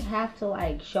doesn't have to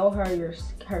like show her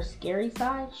her scary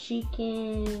side. She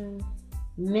can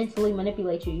mentally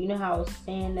manipulate you. You know how I was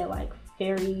saying that like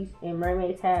fairies and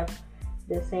mermaids have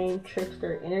the same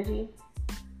trickster energy?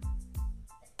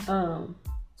 So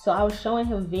I was showing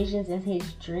him visions in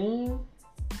his dream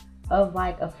of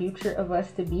like a future of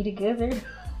us to be together,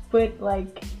 but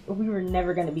like we were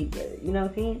never gonna be together. You know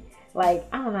what I'm saying? Like,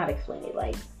 I don't know how to explain it.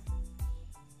 Like,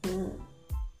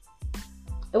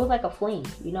 it was like a fling,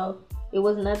 you know. It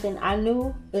was nothing. I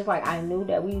knew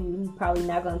that we probably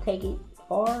not gonna take it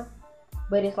far,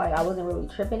 but it's like I wasn't really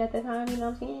tripping at the time, you know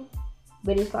what I'm saying?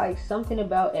 But it's like something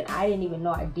about, and I didn't even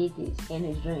know I did this in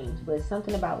his dreams, but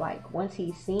something about like once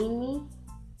he seen me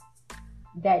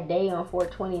that day on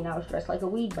 420 and I was dressed like a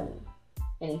weed bunny,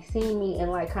 and he seen me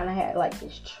and like kind of had like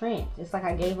this trance. It's like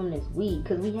I gave him this weed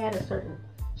because we had a certain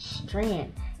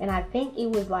strand, and I think it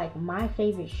was like my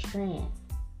favorite strand.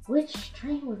 Which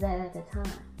strand was that at the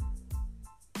time?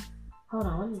 Hold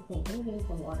on, let me think. Let me get me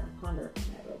some water and ponder on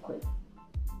that real quick.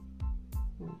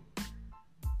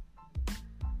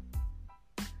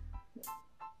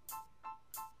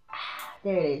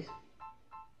 There it is.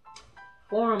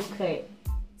 Forum cut.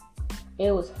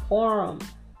 It was Forum.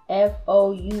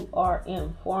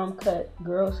 Fourm. Forum cut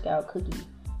Girl Scout cookies.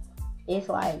 It's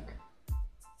like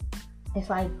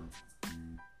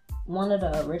one of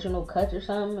the original cuts or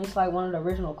something. It's like one of the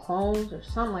original clones or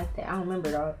something like that. I don't remember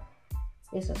though.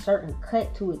 It's a certain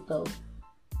cut to it though.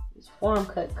 It's Forum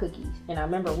cut cookies. And I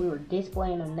remember we were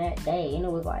displaying them that day, and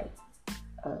it was like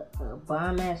a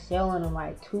bomb ass sale on them,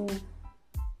 like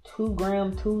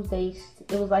 2-gram Tuesdays.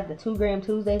 It was like the 2-gram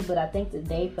Tuesdays, but I think the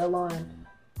day fell on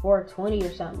 420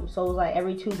 or something. So it was like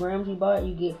every 2 grams you bought,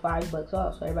 you get $5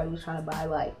 off. So everybody was trying to buy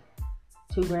like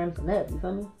 2 grams and up. You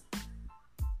feel me?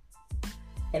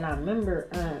 And I remember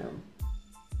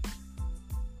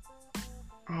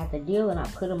I had the deal and I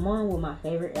put them on with my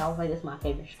favorite. I was like, this is my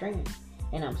favorite strand.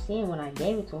 And I'm seeing when I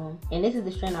gave it to him, and this is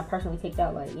the strand I personally picked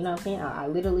out. Like, you know what I'm saying? I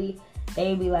literally,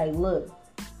 they'd be like, look,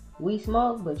 we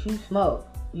smoke, but you smoke.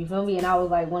 You feel me? And I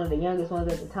was like one of the youngest ones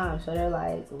at the time. So they're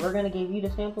like, we're going to give you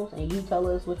the samples and you tell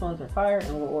us which ones are fire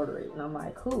and we'll order it. And I'm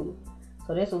like, cool.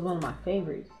 So this was one of my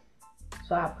favorites.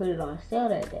 So I put it on sale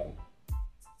that day.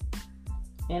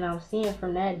 And I'm seeing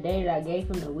from that day that I gave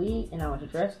him the weed and I was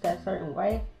dressed that certain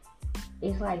way,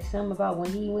 it's like something about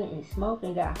when he went and smoked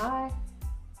and got high.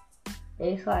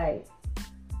 It's like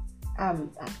I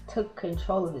took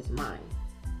control of his mind.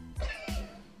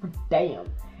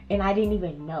 Damn. And I didn't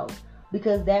even know.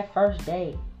 Because that first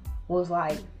day was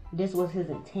like, this was his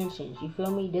intentions. You feel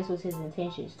me? This was his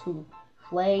intentions to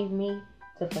flave me,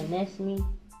 to finesse me,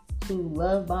 to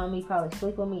love bomb me, probably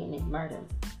sleep with me, and then murder me.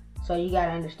 So you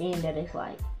gotta understand that it's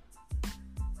like,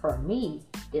 for me,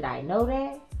 did I know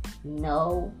that?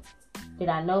 No. Did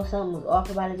I know something was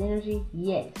off about his energy?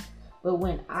 Yes. But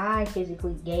when I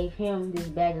physically gave him this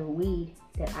bag of weed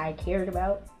that I cared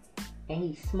about, and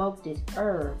he smoked this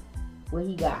herb, when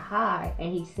he got high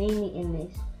and he seen me in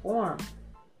this form,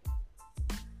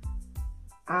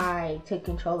 I took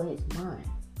control of his mind.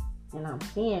 And I'm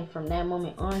seeing from that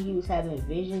moment on, he was having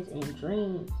visions and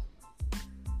dreams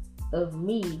of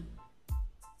me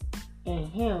and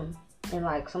him in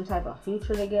like some type of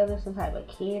future together, some type of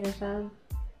kid or something.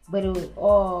 But it was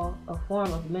all a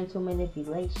form of mental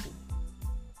manipulation.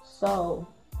 So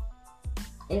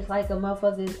it's like a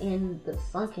motherfucker's in the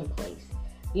sunken place.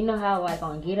 You know how like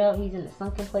on Get Up, he's in the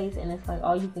sunken place and it's like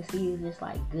all you can see is just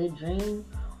like good dream?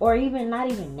 Or even not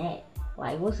even that.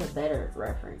 Like, what's a better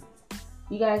reference?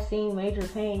 You guys seen Major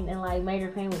Payne, and like Major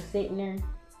Payne was sitting there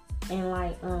and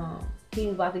like he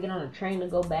was about to get on a train to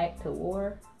go back to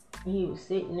war. And he was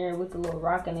sitting there with the little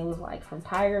rock, and it was like from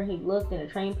Tiger, he looked and the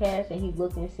train passed and he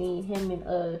looked and seen him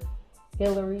and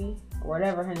Hillary, or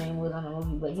whatever her name was on the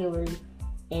movie, but Hillary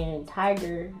and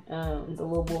Tiger, the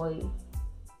little boy,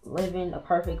 living a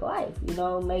perfect life, you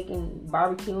know, making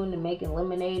barbecuing and making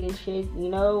lemonade and shit, you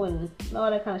know, and all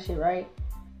that kind of shit, right?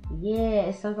 Yeah,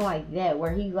 it's something like that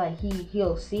where he's like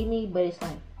he'll see me, but it's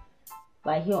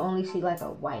like he'll only see like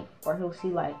a wife, or he'll see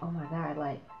like, oh my god,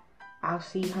 like I'll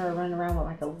see her running around with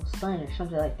like a little son or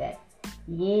something like that.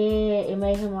 Yeah, it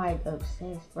made him like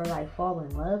obsessed or like fall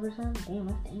in love or something. Damn,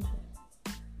 that's dangerous.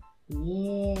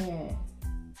 Yeah,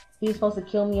 he was supposed to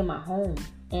kill me in my home,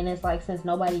 and it's like since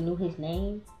nobody knew his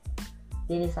name,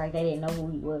 then it's like they didn't know who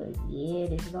he was. Yeah,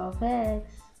 this is all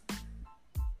facts.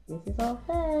 This is all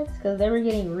facts. Because they were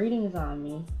getting readings on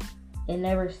me. And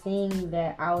they were seeing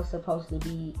that I was supposed to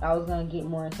be, I was going to get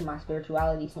more into my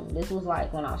spirituality soon. This was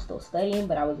like when I was still studying,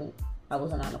 but I wasn't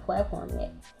on the platform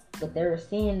yet. But they were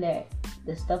seeing that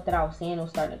the stuff that I was saying was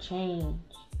starting to change.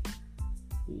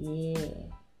 Yeah.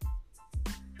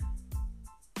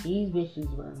 These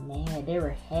bitches were mad. They were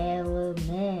hella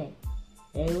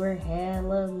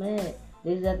mad.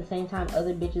 This is at the same time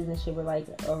other bitches and shit were like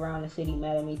around the city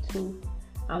mad at me too.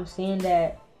 I'm seeing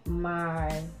that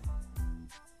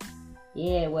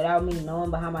without me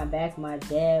knowing behind my back, my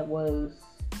dad was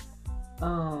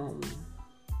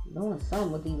doing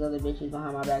something with these other bitches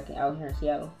behind my back out here in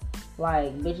Seattle.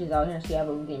 Like bitches out here in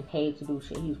Seattle was getting paid to do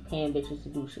shit. He was paying bitches to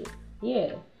do shit.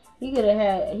 Yeah. He could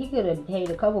have paid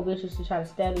a couple bitches to try to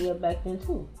stab me up back then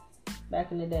too.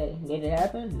 Back in the day. Did it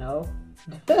happen? No.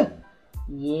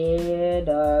 Yeah,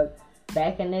 dog.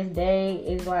 Back in this day,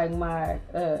 it's like my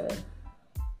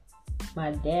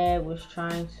dad was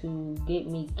trying to get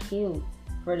me killed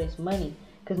for this money.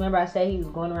 Cause remember I said he was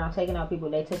going around taking out people.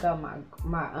 They took out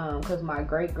cause my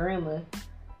great grandma,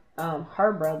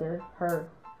 her brother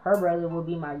would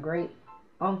be my great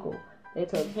uncle. They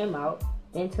took him out,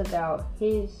 then took out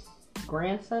his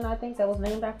grandson, I think that was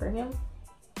named after him.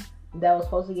 That was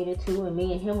supposed to get it too, and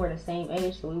me and him were the same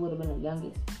age, so we would have been the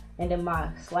youngest. And then my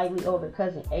slightly older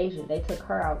cousin Asia, they took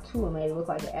her out too and made it look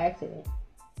like an accident.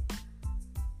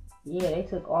 Yeah, they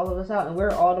took all of us out, and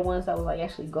we're all the ones that was like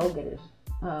actually go-getters.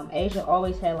 Asia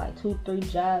always had like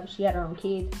 2-3 jobs. She had her own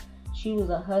kids. She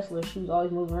was a hustler. She was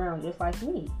always moving around just like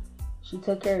me. She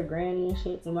took care of granny and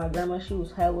shit. And my grandma, she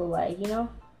was hella like, you know,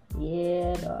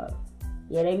 yeah, dog.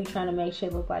 Yeah, they be trying to make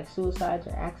shit look like suicides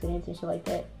or accidents and shit like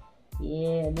that.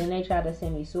 Yeah, and then they tried to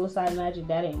send me suicide magic.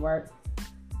 That didn't work.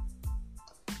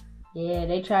 Yeah,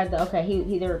 they tried to,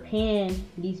 they were paying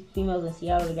these females in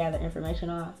Seattle to gather information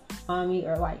on me,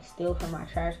 or like steal from my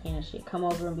trash can and shit. Come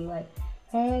over and be like,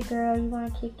 hey girl, you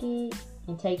wanna kick it?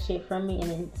 And take shit from me and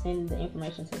then send the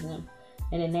information to them.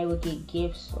 And then they would get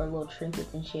gifts or little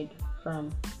trinkets and shit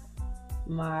from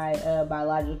my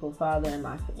biological father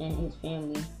and his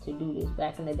family to do this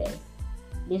back in the day.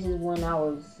 This is when I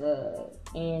was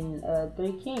in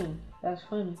Three King. That's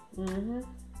funny.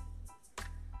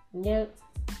 Yep.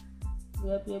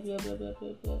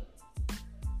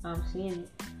 I'm seeing it.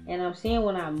 And I'm seeing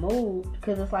when I moved,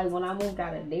 because it's like when I moved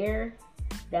out of there,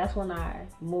 that's when I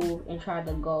moved and tried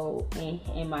to go,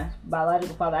 and my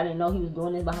biological father, I didn't know he was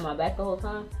doing this behind my back the whole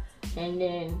time. And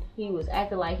then he was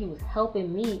acting like he was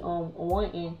helping me on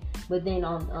one end, but then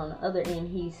on the other end,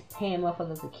 he's paying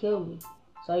motherfuckers to kill me.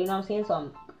 So, you know what I'm saying?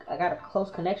 So I got a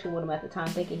close connection with him at the time,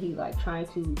 thinking he's like trying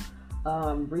to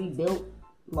rebuild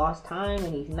lost time,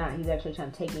 and he's not. He's actually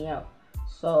trying to take me out.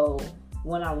 So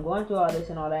when I'm going through all this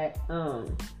and all that,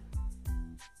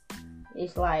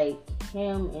 it's like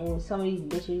him and some of these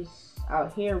bitches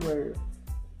out here where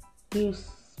he was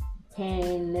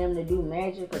paying them to do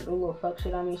magic or do little fuck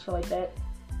shit on me, shit like that.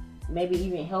 Maybe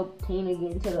even help Tina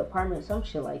get into the apartment, some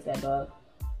shit like that, dog.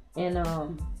 And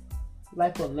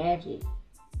like with magic.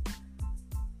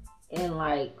 And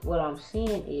like what I'm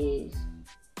seeing is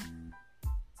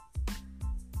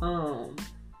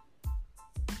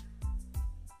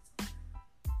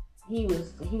he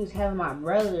was having my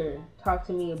brother talk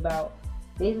to me about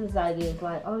business ideas,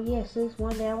 like, oh yeah, sis,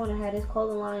 one day I want to have this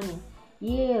clothing line, and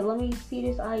yeah, let me see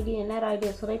this idea and that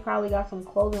idea. So they probably got some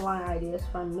clothing line ideas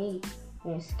from me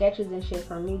and sketches and shit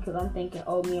from me, because I'm thinking,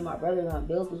 oh, me and my brother gonna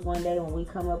build this one day when we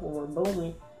come up and we're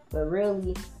booming. But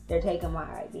really, they're taking my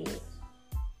ideas.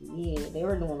 Yeah, they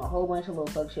were doing a whole bunch of little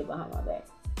fuck shit behind my back.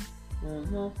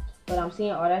 But I'm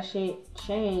seeing all that shit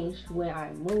change when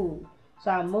I moved. So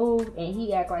I moved, and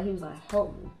he acted like he was gonna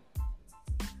help me.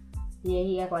 Yeah,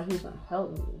 he acted like he was gonna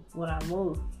help me when I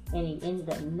moved, and he ended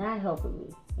up not helping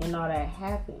me, and all that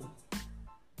happened.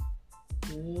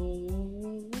 Yeah.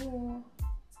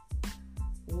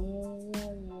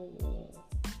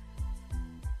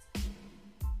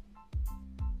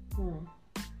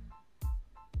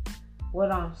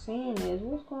 What I'm saying is,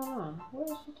 what's going on? What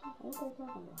is she talking? What they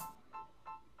talking about?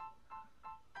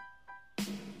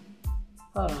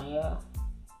 Hold on, y'all.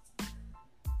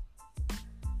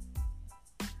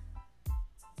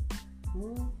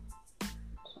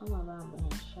 Something about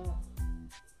being shot.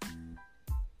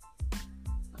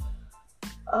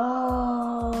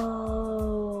 Oh,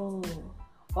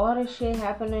 all the shit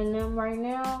happening to them right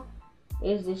now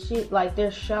is the shit, like,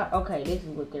 they're shocked. Okay, this is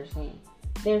what they're saying.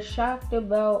 They're shocked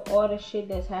about all the shit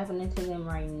that's happening to them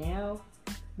right now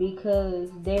because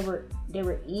they were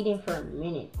eating for a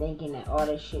minute thinking that all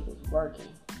this shit was working.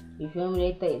 You feel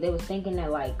me? They was thinking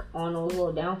that, like, on those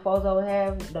little downfalls I would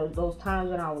have, those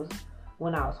times when I was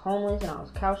homeless and I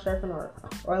was couch surfing,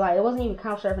 or like, it wasn't even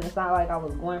couch surfing. It's not like I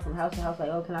was going from house to house like,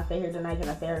 oh, can I stay here tonight? Can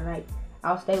I stay here tonight?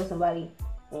 I'll stay with somebody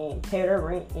and pay their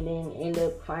rent, and then end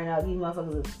up finding out these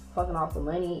motherfuckers was fucking off the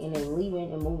money, and then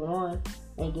leaving and moving on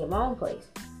and get my own place.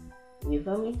 You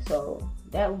feel me? So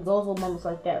that goes with moments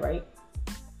like that, right?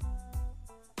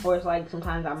 Or it's like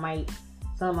sometimes something might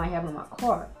happen in my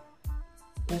car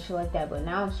and shit like that. But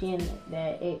now I'm seeing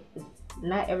that it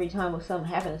not every time when something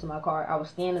happened to my car, I was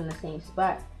standing in the same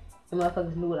spot and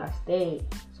motherfuckers knew that I stayed.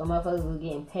 So motherfuckers was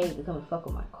getting paid to come and fuck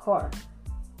with my car.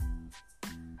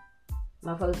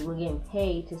 Motherfuckers were getting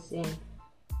paid to send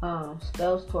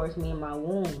spells towards me in my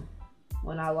womb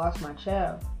when I lost my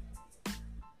child.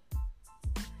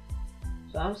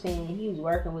 So I'm saying he was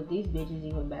working with these bitches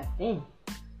even back then.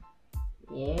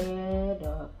 Yeah,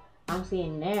 dog. I'm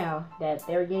seeing now that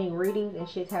they're getting readings and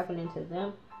shit's happening to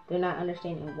them. They're not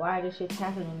understanding why this shit's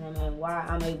happening to them and why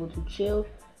I'm able to chill.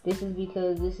 This is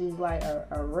because this is like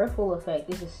a ripple effect.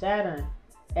 This is Saturn.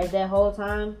 At that whole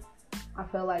time, I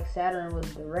felt like Saturn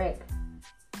was direct.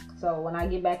 So when I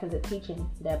get back into teaching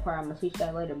that part, I'm going to teach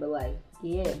that later. But like,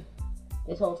 yeah,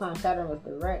 this whole time Saturn was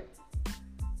direct.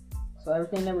 So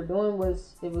everything they were doing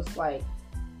was, it was like,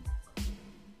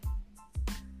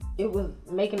 it was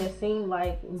making it seem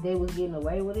like they was getting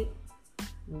away with it.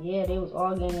 Yeah, they was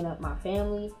all ganging up my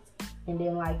family. And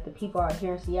then like the people out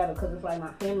here in Seattle, because it's like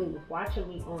my family was watching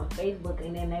me on Facebook,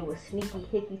 and then they would sneaky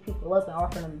hit these people up and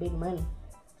offer them big money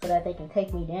so that they can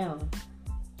take me down,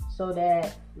 so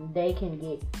that they can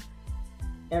get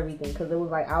everything. Because it was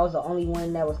like I was the only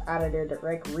one that was out of their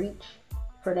direct reach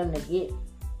for them to get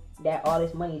that all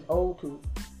this money is owed to.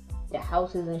 The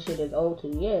houses and shit is owed to.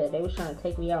 Yeah, they was trying to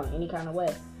take me out in any kind of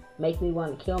way. Make me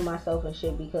want to kill myself and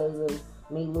shit because of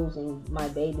me losing my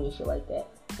baby and shit like that.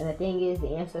 And the thing is, the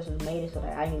ancestors made it so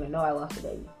that I didn't even know I lost a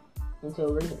baby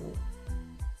until recently.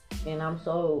 And I'm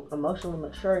so emotionally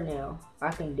mature now,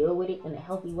 I can deal with it in a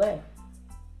healthy way.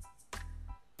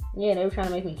 Yeah, they were trying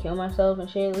to make me kill myself and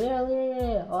shit.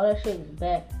 Yeah. All that shit is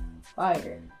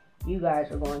backfired. You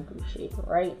guys are going through shit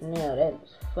right now.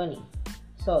 That's funny.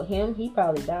 So he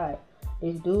probably died.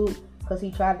 This dude, because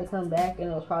he tried to come back and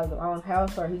it was probably the wrong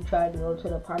house, or he tried to go to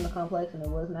the apartment complex and it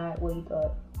was not what he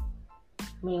thought.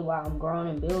 Meanwhile, I'm growing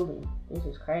and building. This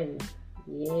is crazy.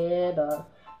 Yeah, dog.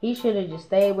 He should have just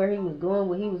stayed where he was doing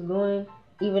what he was doing.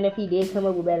 Even if he did come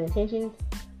up with bad intentions,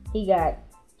 he got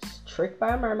tricked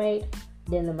by a mermaid.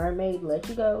 Then the mermaid let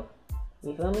you go.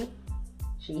 You feel me?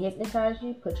 She hypnotized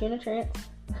you, put you in a trance,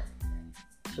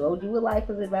 showed you what life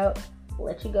was about,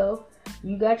 let you go.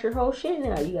 You got your whole shit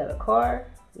now. You got a car.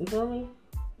 You feel me?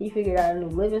 He figured out a new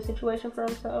living situation for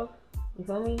himself. You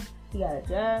feel me? He got a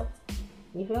job.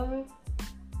 You feel me?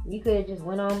 You could have just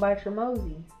went on about your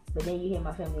mosey. But then you hit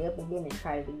my family up again and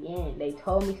tried it again. They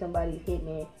told me somebody's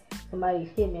hitman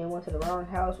went to the wrong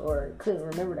house or couldn't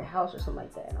remember the house or something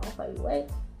like that. And I was like, what?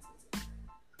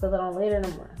 Because I don't live there no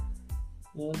more.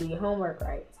 You didn't do your homework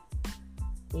right.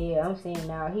 Yeah, I'm seeing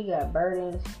now he got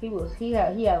burdens. He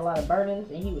had a lot of burdens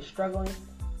and he was struggling.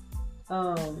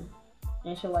 And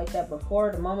shit like that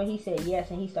before. The moment he said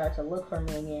yes and he started to look for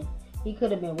me again, he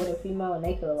could have been with a female and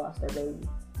they could have lost their baby.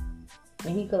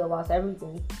 And he could have lost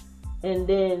everything. And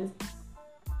then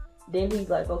he's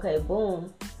like, okay,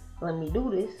 boom, let me do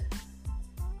this.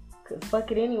 Cause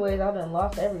fuck it anyways, I done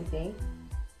lost everything.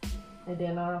 And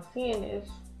then all I'm seeing is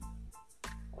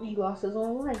he lost his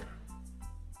own life.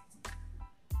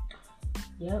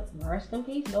 Yep, rest in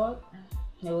peace, dog.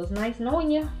 It was nice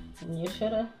knowing you. And you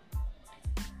shoulda.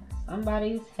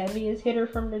 Somebody's heaviest hitter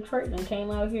from Detroit and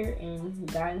came out here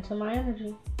and got into my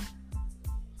energy.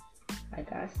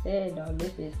 Like I said, dog,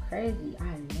 this is crazy.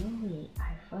 I knew it.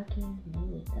 I fucking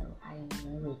knew it, though. I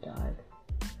knew it, dog.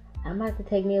 I'm about to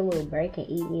take me a little break and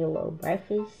eat me a little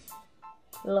breakfast.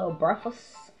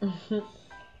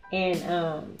 And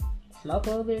smoke a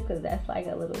little bit, because that's like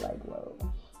a little like, whoa.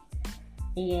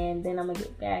 And then I'm going to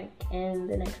get back in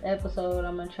the next episode.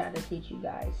 I'm going to try to teach you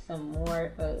guys some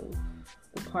more of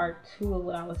the part 2 of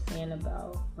what I was saying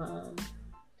about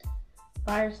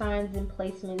fire signs and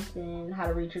placements and how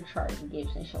to read your chart and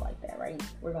gifts and shit like that, right?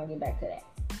 We're going to get back to that.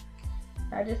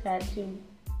 I just had to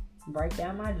break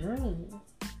down my dream.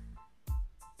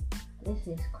 This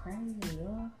is crazy,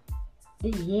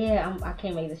 y'all. I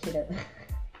can't make this shit up.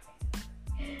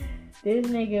 This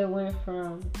nigga went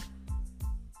from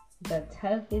the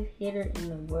toughest hitter in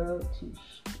the world to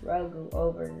struggle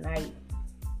overnight.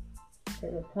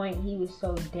 To the point he was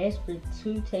so desperate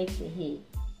to take the hit.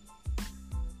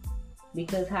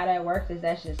 Because how that works is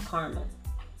that's just karma.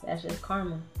 That's just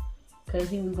karma.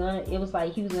 Because it was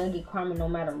like he was gonna get karma no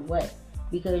matter what.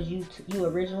 Because you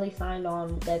originally signed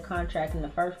on that contract in the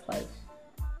first place.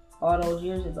 All those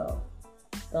years ago.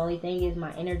 The only thing is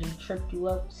my energy tripped you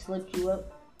up, slipped you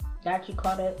up, got you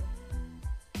caught up.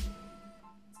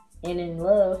 And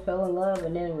fell in love,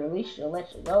 and then released you,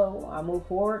 let you go. I move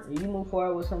forward. You move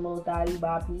forward with some little thotty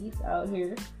boppies out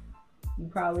here. You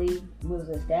probably was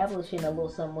establishing a little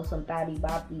something with some thotty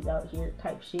boppies out here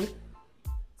type shit.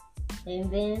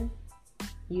 And then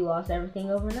you lost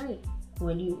everything overnight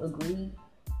when you agreed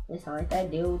and signed that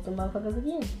deal with the motherfuckers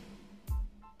again.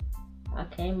 I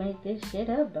can't make this shit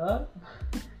up, dog.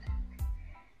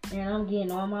 And I'm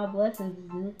getting all my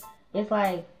blessings. It's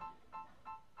like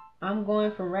I'm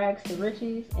going from rags to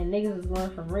riches, and niggas is going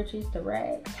from riches to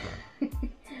rags.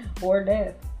 Or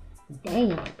death.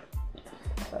 Damn.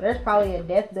 So there's probably a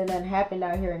death that done happened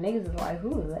out here, and niggas is like,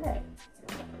 who is that?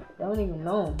 Don't even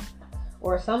know him.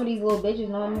 Or some of these little bitches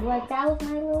know him, like, that was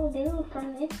my little dude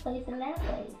from this place and that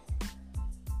place.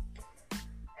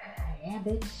 Yeah,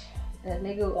 bitch. That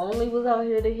nigga only was out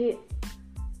here to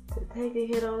take a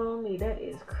hit on me. That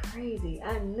is crazy.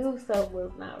 I knew something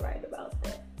was not right about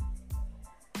that.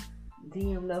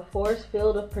 Damn, the force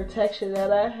field of protection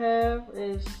that I have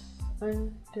is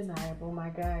undeniable, my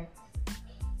guy.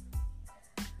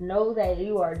 Know that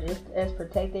you are just as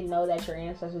protected. Know that your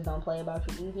ancestors don't play about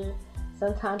you either.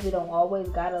 Sometimes it don't always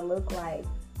gotta look like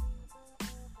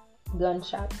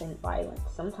gunshots and violence.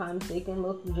 Sometimes it can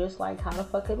look just like how the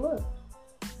fuck it look.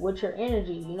 With your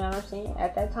energy, you know what I'm saying?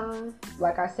 At that time,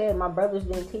 like I said, my brothers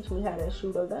didn't teach me how to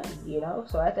shoot a gun, you know?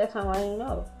 So at that time, I didn't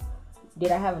know.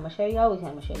 Did I have a machete? I always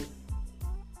had a machete.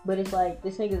 But it's like,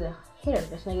 this nigga's a hitter.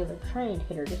 This nigga's a trained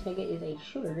hitter. This nigga is a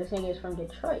shooter. This nigga is from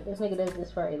Detroit. This nigga does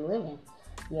this for a living.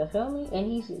 You feel me?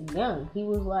 And he's young. He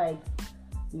was like,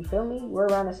 you feel me? We're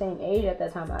around the same age at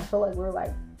that time. I feel like we're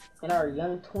like in our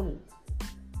young 20s.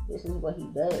 This is what he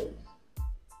does.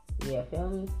 You feel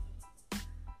me?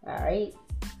 Alright?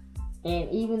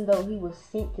 And even though he was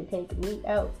sent to take me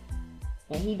out,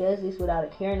 and he does this without a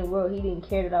care in the world, he didn't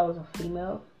care that I was a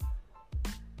female.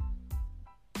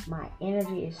 My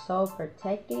energy is so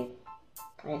protected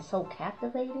and so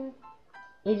captivating.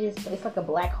 It's like a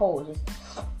black hole. Just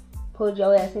pulled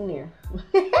your ass in there.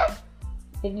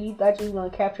 If you thought you was gonna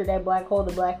capture that black hole,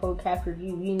 the black hole captured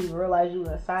you. You didn't even realize you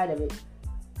were inside of it.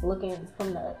 Looking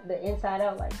from the inside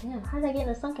out, like, damn, how did I get in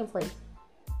a sunken place?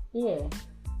 Yeah.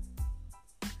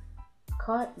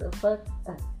 Caught the fuck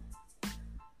up.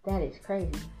 That is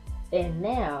crazy. And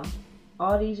now,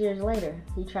 all these years later,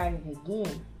 he tried it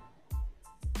again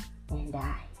and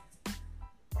died.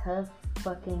 Tough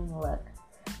fucking luck.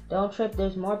 Don't trip.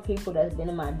 There's more people that's been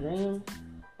in my dreams.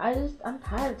 I'm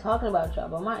tired of talking about y'all,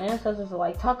 but my ancestors are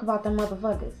like, talk about them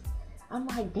motherfuckers. I'm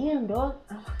like, damn, dog.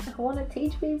 I want to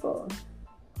teach people.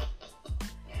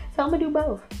 So I'm gonna do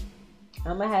both.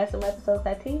 I'm gonna have some episodes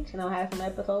I teach, and I'll have some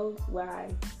episodes where I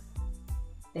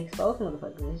expose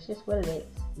motherfuckers. It's just what it is.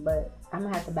 But I'm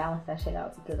gonna have to balance that shit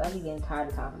out because I be getting tired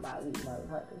of talking about these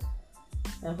motherfuckers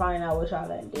and finding out what y'all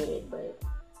done did. But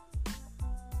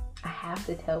I have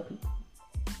to tell people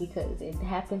because it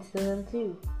happens to them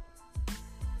too.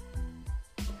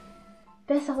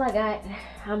 That's all I got.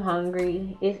 I'm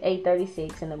hungry. It's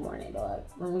 8:36 in the morning, dog.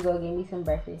 Let me go get me some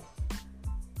breakfast.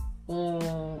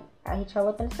 And I'll hit y'all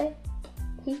up in a sec.